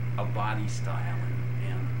a body style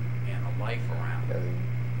and a life around it.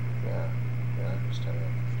 Yeah, I understand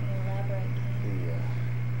that. Elaborate.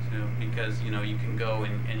 So because you know you can go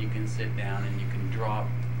and you can sit down and you can draw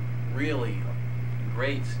really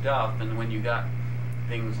great stuff, and when you got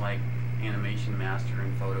things like Animation Master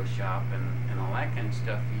and Photoshop and all that kind of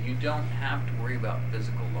stuff, you don't have to worry about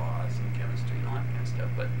physical laws and chemistry and all that kind of stuff.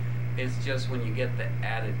 But it's just when you get the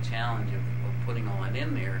added challenge of putting all that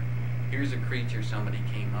in there, here's a creature somebody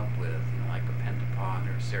came up with, you know, like a pentapod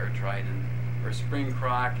or a ceratridon or a spring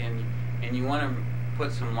croc, and you want to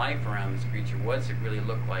put some life around this creature. What's it really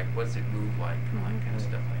look like? What's it move like? And all that kind of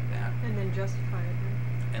stuff like that. And then justify it.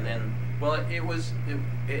 Right? And then, well,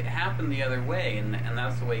 it happened the other way, and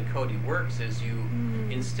that's the way Cody works. Is you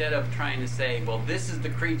instead of trying to say, well, this is the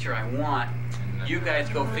creature I want, you guys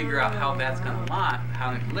go figure out how that's going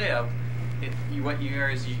to live. What you are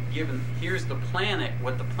is you given, here's the planet,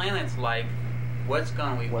 what the planet's like, what's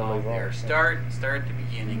going to evolve there. Start at the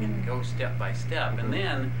beginning and go step by step, and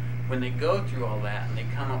then when they go through all that and they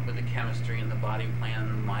come up with the chemistry and the body plan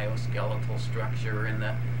and the myoskeletal structure and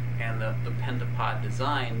the pentapod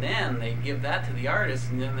design, then they give that to the artist,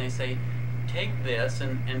 and then they say, take this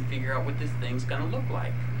and figure out what this thing's going to look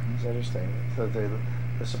like. It's interesting. So the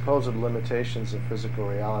supposed limitations of physical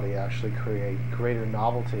reality actually create greater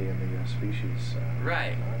novelty in the species.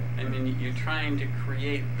 Right. I mean, you're trying to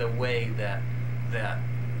create the way that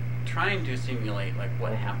trying to simulate like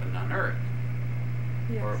what happened on Earth,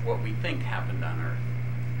 or what we think happened on Earth.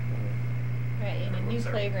 Right, in a new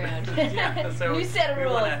playground. Yeah, so new set of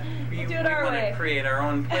rules. We do it our way. want to create our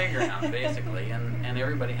own playground, basically, and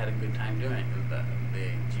everybody had a good time doing it.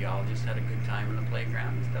 The geologists had a good time in the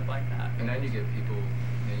playground and stuff like that. And then you get people,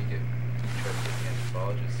 you get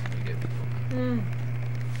anthropologists, and you get people.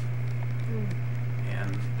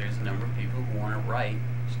 And there's a number of people who want to write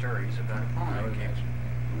stories about a fauna.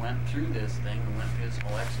 We went through this thing, we went through this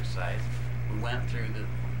whole exercise, we went through the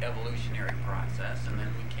evolutionary process, and then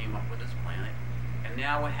we came up with this planet. And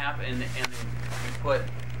now what happened, and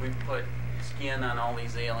we put skin on all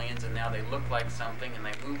these aliens, and now they look like something and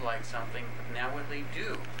they move like something. But now what they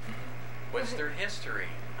do? What's their history?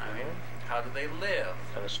 I mean, how do they live?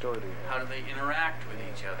 What kind of story do you have? How do they interact with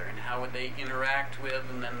each other? And how would they interact with,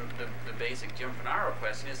 and then the basic Jim Finaro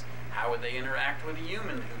question is, how would they interact with a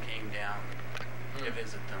human who came down to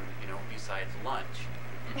visit them, you know, besides lunch?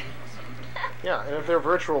 Yeah, and if they're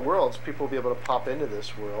virtual worlds, people will be able to pop into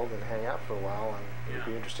this world and hang out for a while, and it would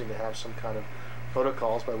be interesting to have some kind of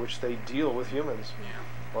protocols by which they deal with humans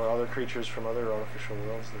or other creatures from other artificial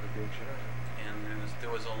worlds that are being generated. And there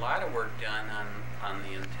was a lot of work done on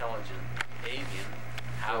the intelligent avian.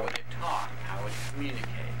 How would it talk? How would it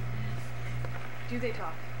communicate? Do they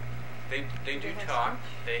talk? They do talk.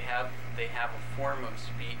 They have a form of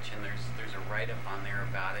speech, and there's a write-up on there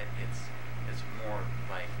about it. It's more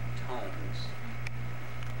like tones.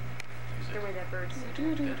 The way that birds.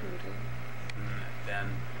 Then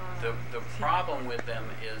the problem with them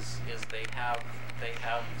is they have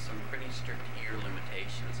some pretty strict ear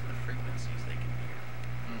limitations in the frequencies they can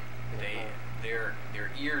hear. Their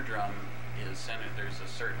eardrum is centered. There's a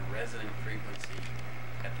certain resonant frequency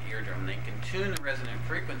at the eardrum. They can tune the resonant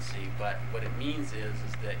frequency, but what it means is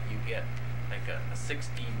that you get like a 6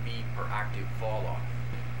 dB per octave fall off.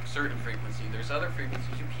 Certain frequency. There's other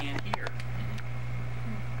frequencies you can't hear.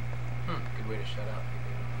 Good way to shut up.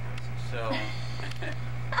 So,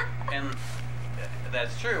 and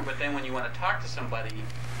that's true. But then when you want to talk to somebody,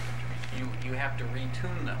 you have to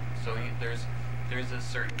retune them. So there's a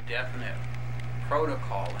certain definite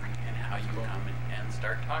protocol in how you come and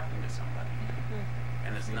start talking to somebody.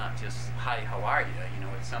 And it's not just, hi, how are you? You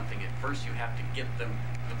know, it's something at first you have to get them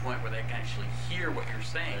to the point where they can actually hear what you're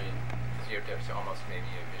saying. Because you have to have almost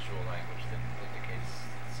maybe a visual language that indicates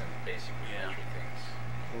some basic rudimentary things.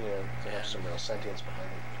 Yeah, to have some real sentience behind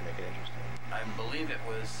it to make it interesting. I believe it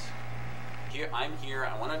was, here, I'm here,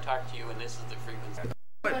 I want to talk to you, and this is the frequency.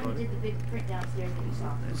 Who did the big print downstairs that you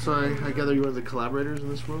saw? So I gather you're one of the collaborators in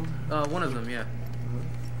this world? One of them, yeah.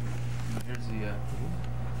 Here's the,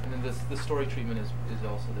 and then the story treatment is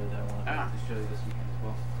also there that I wanted to show you this weekend as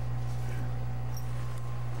well.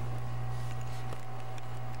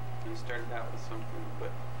 And started out with something,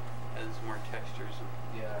 but has more textures.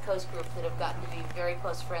 Coast group that have gotten to be very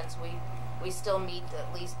close friends. We still meet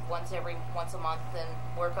at least once a month and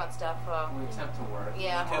work on stuff. We attempt to work.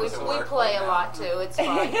 Yeah, we play a lot too. It's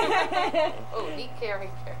fun. Oh, neat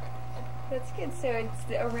character. That's good. So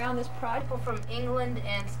it's around this project. People from England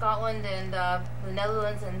and Scotland and the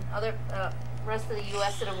Netherlands and other rest of the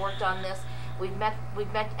U.S. that have worked on this. We've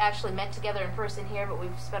actually met together in person here, but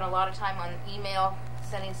we've spent a lot of time on email,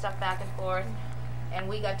 sending stuff back and forth. And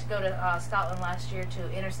we got to go to Scotland last year to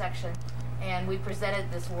Intersection, and we presented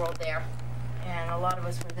this world there. And a lot of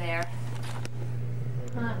us were there.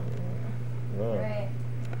 Right.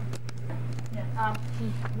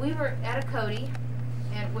 We were at a Cody,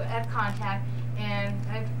 and we're at Contact, and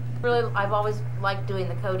I've always liked doing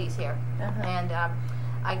the Codys here. And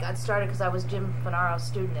I got started because I was Jim Fenaro's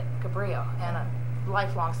student at Cabrillo and a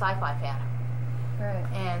lifelong sci-fi fan. Right.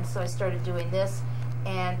 And so I started doing this,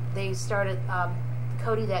 and they started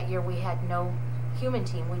Cody that year. We had no human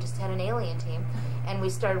team, we just had an alien team, and we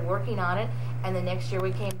started working on it. And the next year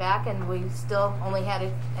we came back, and we still only had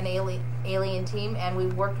an alien team, and we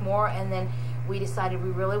worked more. And then we decided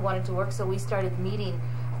we really wanted to work, so we started meeting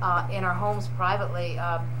in our homes privately,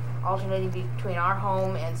 alternating between our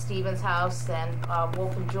home and Stephen's house and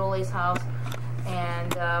Wolf and Julie's house.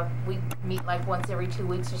 And we meet like once every 2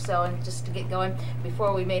 weeks or so, and just to get going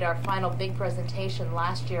before we made our final big presentation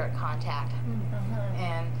last year at Contact.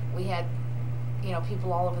 And we had, you know,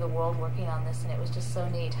 people all over the world working on this, and it was just so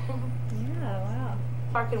neat. Yeah, wow.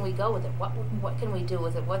 How far can we go with it? What can we do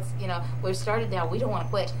with it? What's, you know, we've started now. We don't want to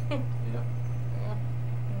quit.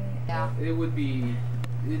 Yeah. It'd be.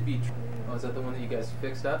 Oh, is that the one that you guys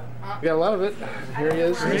fixed up? We got a lot of it. Here he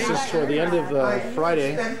is. This is toward the end of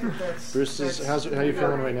Friday. Bruce is. How you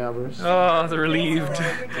feeling right now, Bruce? Oh, the relieved.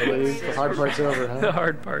 Relieved. The hard part's over, huh? The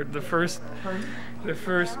hard part. The first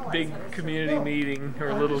big community meeting,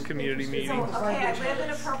 or little community meeting.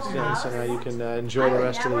 Yeah, so now you can enjoy the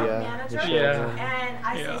rest of the show.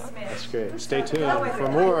 Yeah. That's great. Stay tuned for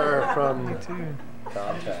more from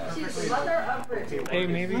Contact. Hey,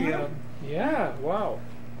 maybe. Yeah. Wow.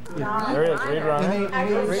 There it is. Read Ryan.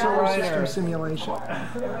 Any solar system simulation. So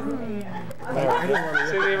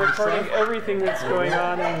they're recording everything that's going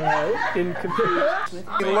on in computers.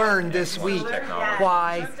 We learned this week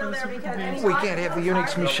why we can't have the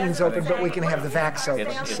Unix machines open, but we can have the VAX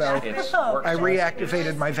open. So I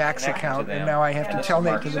reactivated my VAX account, and now I have to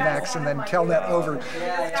telnet to the VAX and then telnet over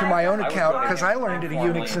to my own account because I learned in a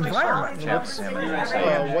Unix environment.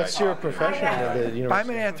 What's your profession at the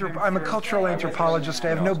university? I'm a cultural anthropologist. I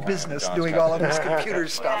have no business doing all of this computer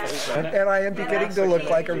stuff, and I am beginning to look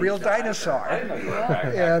like a real dinosaur.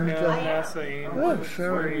 And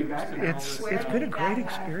so it's been a great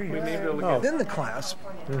experience. In the class,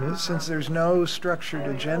 since there's no structured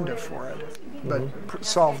agenda for it, but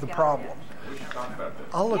solve the problem,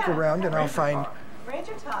 I'll look around and I'll find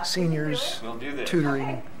seniors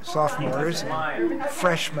tutoring sophomores, and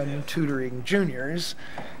freshmen tutoring juniors.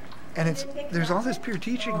 And there's all this peer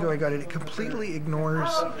teaching going on, and it completely ignores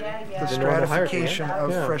the stratification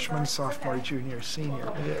of freshman, sophomore, junior, senior.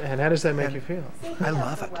 And how does that make you feel? I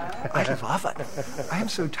love it. I love it. I am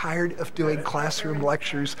so tired of doing classroom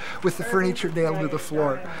lectures with the furniture nailed to the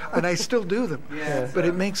floor, and I still do them. But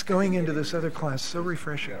it makes going into this other class so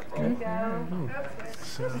refreshing.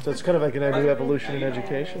 So it's kind of like an new evolution in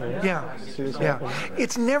education. Right? Yeah.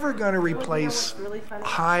 It's never going to replace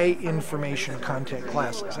high information content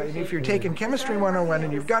classes. I mean, if you're taking Chemistry 101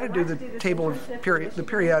 and you've got to do the the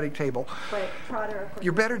periodic table,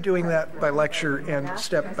 you're better doing that by lecture and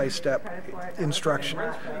step-by-step instruction.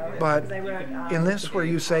 But in this, where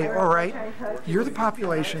you say, all right, you're the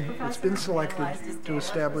population that's been selected to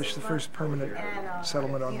establish the first permanent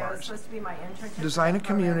settlement on Mars. Design a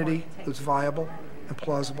community that's viable and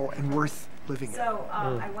plausible and worth living in.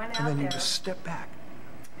 And then you just step back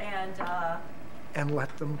and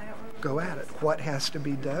let them go at it. What has to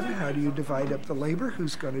be done? How do you divide up the labor?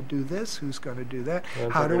 Who's going to do this? Who's going to do that?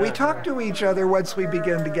 How do we talk to each other once we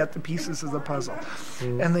begin to get the pieces of the puzzle?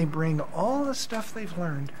 And they bring all the stuff they've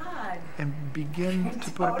learned and begin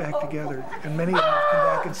to put it back together. And many of them have come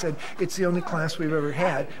back and said, it's the only class we've ever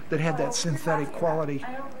had that had that synthetic quality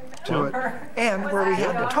to it, and where we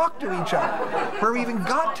had to talk to each other, where we even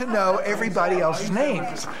got to know everybody else's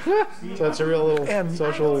names. So it's a real little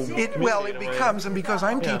social it becomes, and because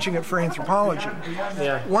I'm teaching it for anthropology,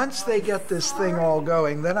 once they get this thing all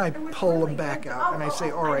going, then I pull them back out and I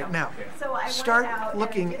say, all right, now start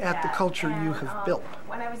looking at the culture you have built.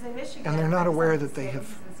 And they're not aware that they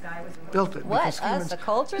have built it. What? Humans, the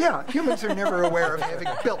culture? Yeah, humans are never aware of having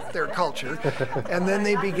built their culture. And then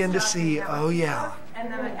they begin to see, oh yeah,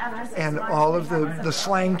 and all of the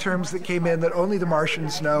slang terms that came in that only the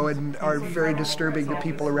Martians know and are very disturbing to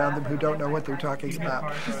people around them who don't know what they're talking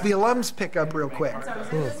about. The alums pick up real quick.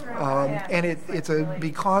 And it's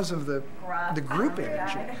because of the group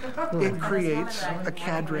energy, it creates a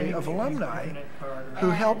cadre of alumni who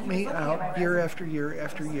help me out year after year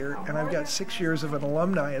after year. And I've got 6 years of an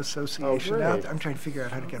alumni association out. I'm trying to figure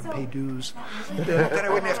out how to get them pay dues. Then I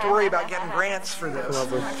wouldn't have to worry about getting grants for this.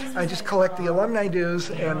 I just collect the alumni dues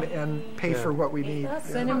and pay for what we need.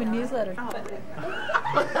 Send him a newsletter.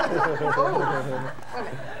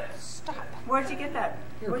 Where'd you get that?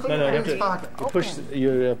 No, you have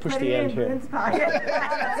to push the end here.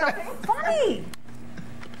 Funny.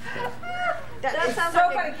 That sounds so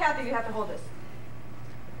funny, Kathy. You have to hold this.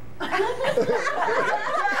 I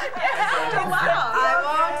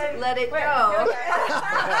won't let it go.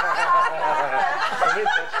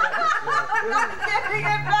 Giving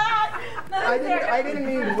it back. I didn't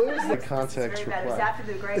mean to lose the context It's reply. after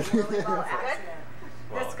the Great Whirlpool accident.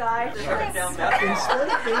 This guy. Instead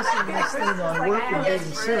of basing this thing on work and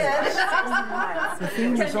being serious, the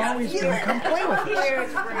theme has always been come play with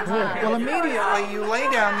us. Well, immediately you lay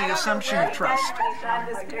down the assumption of trust.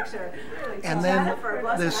 And then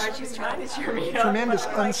this tremendous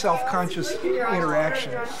unself-conscious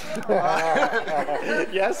interaction.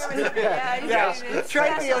 Yes? Yes. Try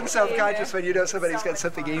to be unself-conscious when you know somebody's got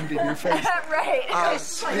something aimed in your face. Right.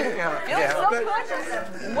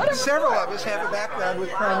 But several of us have a background with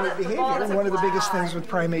primate behavior, and one of the biggest things with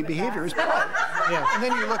primate behavior is play. And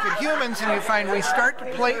then you look at humans and you find we start to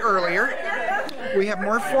play earlier, we have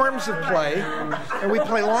more forms of play, and we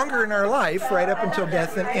play longer in our life, right up until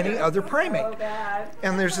death, than any other primate.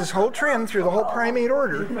 And there's this whole trend through the whole primate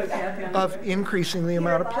order of increasing the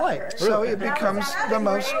amount of play. So it becomes the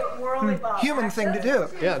most human thing to do.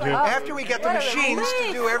 After we get the machines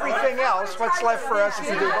to do everything else, what's left for us to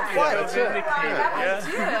do but play? That's it.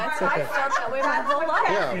 I felt that way my whole life.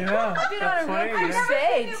 I've been on a real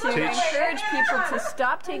crusade to encourage people to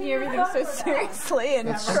stop taking everything so seriously and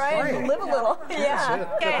try and live a little. Yeah.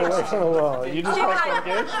 Well, you just want to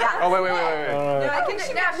engage? Oh, wait. No, I can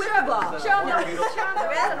snap with the ball. Show them.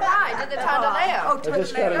 I did the tondaleo. I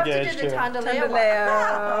just got engaged did the here. tondaleo.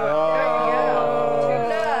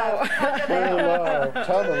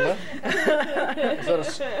 Tondaleo.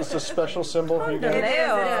 Is that a special symbol for you guys? It is.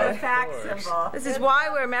 It's a fact symbol. This is why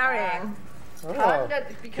we're marrying. Oh,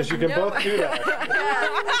 because you can both do that.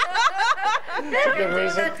 That's a good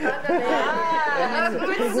reason. That's a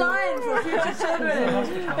good sign for future children.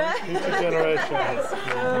 Future generations.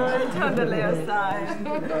 Tondaleo sign.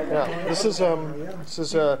 Yeah, this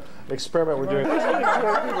is an experiment we're doing.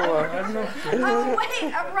 Oh wait,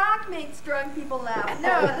 a rock makes drunk people laugh.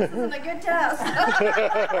 No, this isn't a good test.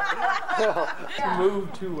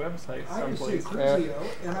 Move to websites someplace.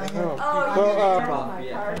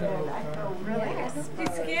 You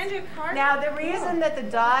scanned your card? Now, the reason that the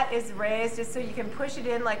dot is raised is so you can push it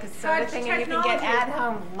in like a soda thing and you can get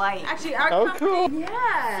at-home light. Actually, our company,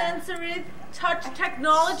 sensory touch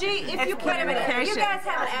technology. If you put communication. you guys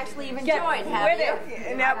haven't actually even joined, have you?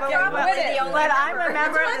 No, but I'm a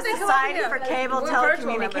member of the Society for Cable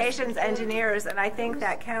Telecommunications Engineers, and I think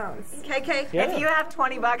that counts. KK. Yeah. If you have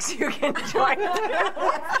 $20, you can join.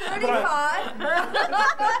 35.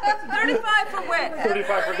 35 for what?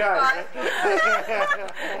 35 for guys.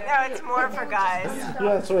 No, it's more for guys. Yeah,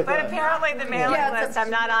 that's what I But thought. apparently the mailing list, I'm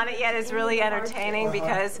not on it yet, is really entertaining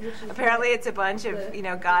because apparently it's a bunch of,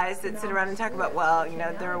 guys that sit around and talk about, well,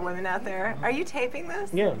 there are women out there. Are you taping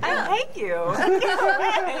this? Yeah. I hate you.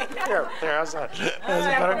 There, how's that? How's it Oh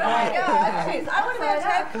my better? God, jeez, I want to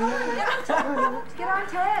get on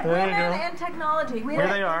tape. There you Women go. and technology. Here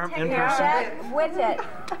they are, in person. Get with it.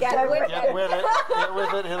 Get with it. Get with it. Get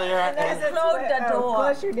with it. Here they are. Close the door.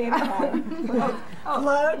 Close your damn time.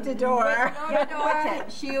 Close the door. Get with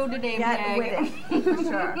it. Shield the damn tag.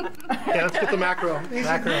 Sure. Yeah, let's get the macro.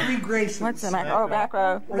 Macro. What's the macro? Oh,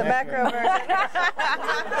 macro. The macro version.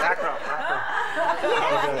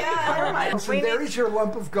 So there is your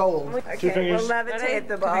lump of gold. Okay, we'll levitate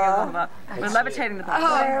the ball. We're levitating the ball.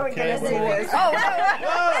 Where are we going to see this? Oh,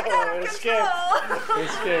 Escape.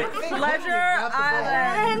 Escape. Pleasure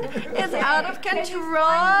Island is out of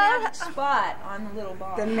control. Spot on the little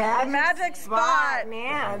ball. The magic spot.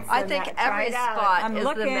 Man, I think every spot is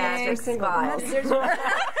the magic spot.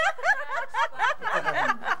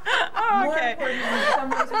 Okay.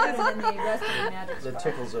 The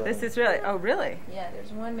tickle zone. This is really, really? Yeah,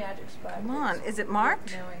 there's one magic spot. Come on, is it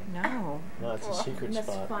marked? No. No, it's a secret Let's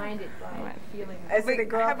spot. find it by feeling. Have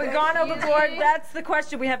we gone overboard? That's the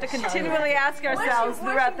question we have to continually ask ourselves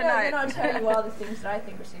throughout the night. Then I'll tell you all the things that I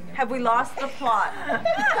think are significant. Have we lost the plot?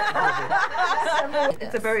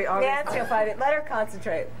 It's a very obvious. Nancy will find it. Let her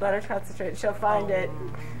concentrate. Let her concentrate. She'll find it.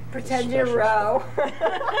 Pretend you're Row.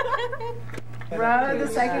 Row the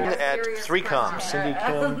second. At 3 comms. Cindy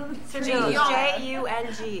Kim.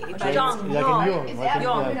 J-U-N-G. Like in Jung.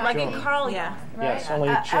 Like in Carl, Yes,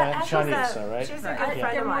 only Chinese, right? She's a good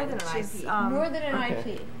friend of mine. She's more than an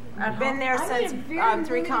IP. I've been there since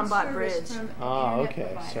 3 Combat Bridge. Ah,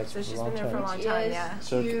 okay. So she's been there for a long time, yeah.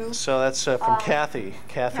 So that's from Kathy.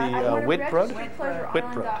 Kathy Whitbrod?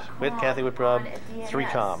 Whitbrod. Kathy Whitbrod,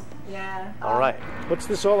 3Com. Yeah. All right. What's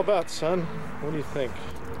this all about, son? What do you think?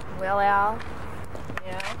 Well, Al.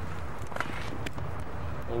 Yeah.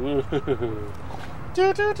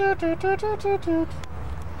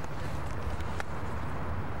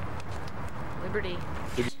 Liberty.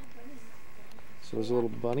 So there's a little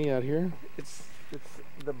bunny out here. It's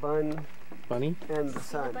the bun. Bunny? And the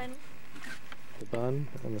sun. The bun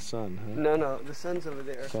and the sun, huh? No, the sun's over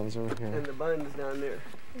there. Sun's over here. And the bun's down there.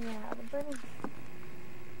 Yeah, the bunny.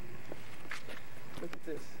 Look at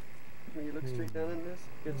this. When you look straight down in this,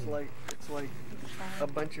 it's like a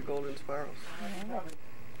bunch of golden spirals.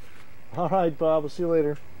 All right, Bob. We'll see you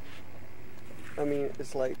later. I mean,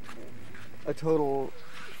 it's like a total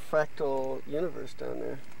fractal universe down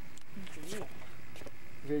there.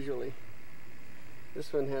 Visually.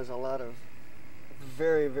 This one has a lot of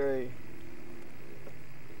very, very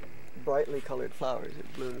brightly colored flowers.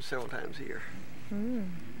 It blooms several times a year.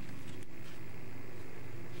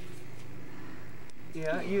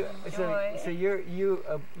 Yeah, you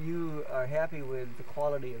are happy with the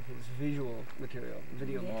quality of his visual material,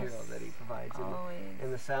 video material that he provides,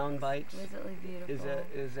 and the sound bites. Exquisitely beautiful.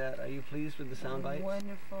 Is that? Are you pleased with the sound bites?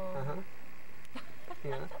 Wonderful.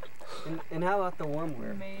 Yeah. And how about the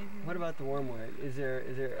wormware? Amazing. What about the wormware? Is there?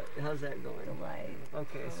 How's that going? Delight.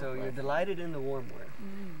 Okay, so you're delighted in the wormware.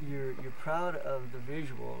 You're proud of the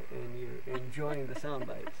visual, and you're enjoying the sound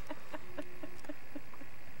bites.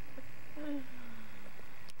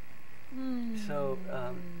 So,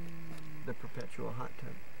 the perpetual hot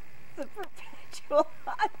tub. The perpetual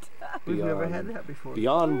hot tub. We've never had that before.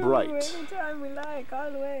 Beyond bright. Anytime we like,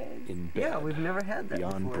 always. In bed. Yeah, we've never had that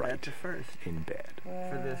Beyond before. bright. That's a first. In bed.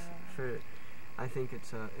 I think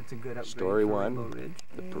it's a good upgrade. Story for 1, Rainbow Ridge.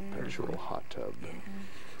 the perpetual hot tub.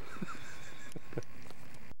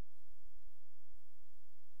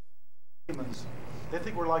 Humans, they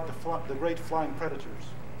think we're like the great flying predators.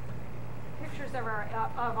 Pictures of a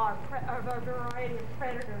variety of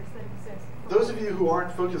predators that exist. Those of you who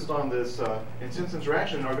aren't focused on this intense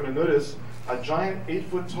interaction are going to notice a giant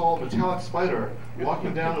 8-foot-tall metallic spider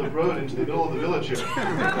walking down the road into the middle of the village here.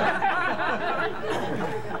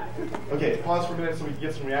 Okay, pause for a minute so we can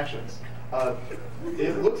get some reactions.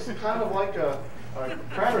 It looks kind of like a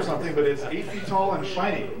crab or something, but it's 8 feet tall and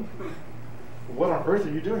shiny. What on earth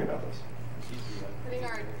are you doing about this? Putting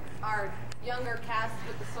our younger cast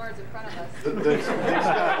with the swords in front of us.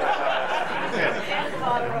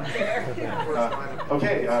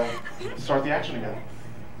 Okay, start the action again.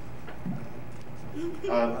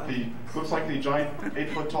 Looks like the giant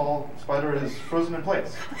 8-foot-tall spider is frozen in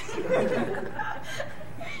place.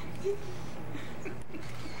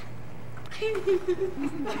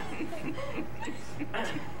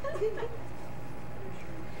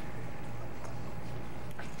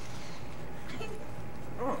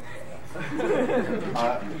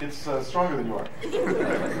 It's stronger than you are.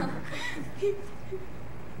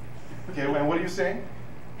 Okay, and what are you saying?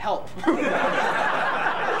 Help.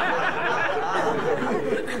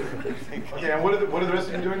 Okay, and what are the rest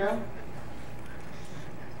of you doing now?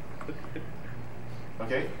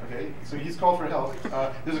 Okay, so he's called for help.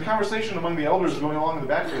 There's a conversation among the elders going along in the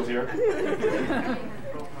backfield here.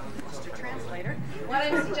 Mr. Translator. What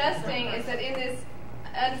I'm suggesting is that in this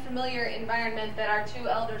unfamiliar environment that our 2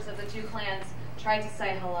 elders of the 2 clans try to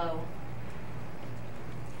say hello.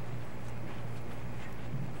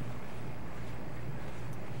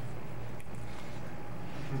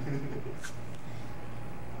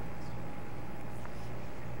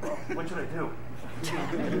 What should I do?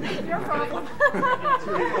 Your problem.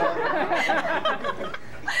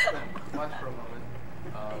 Watch for a moment.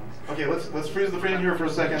 Okay, let's freeze the frame here for a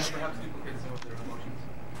second. Perhaps duplicate some of their emotions.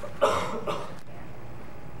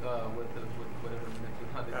 With whatever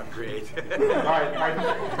Great. All right.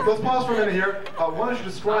 Let's pause for a minute here. Why don't you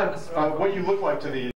describe what you look like to the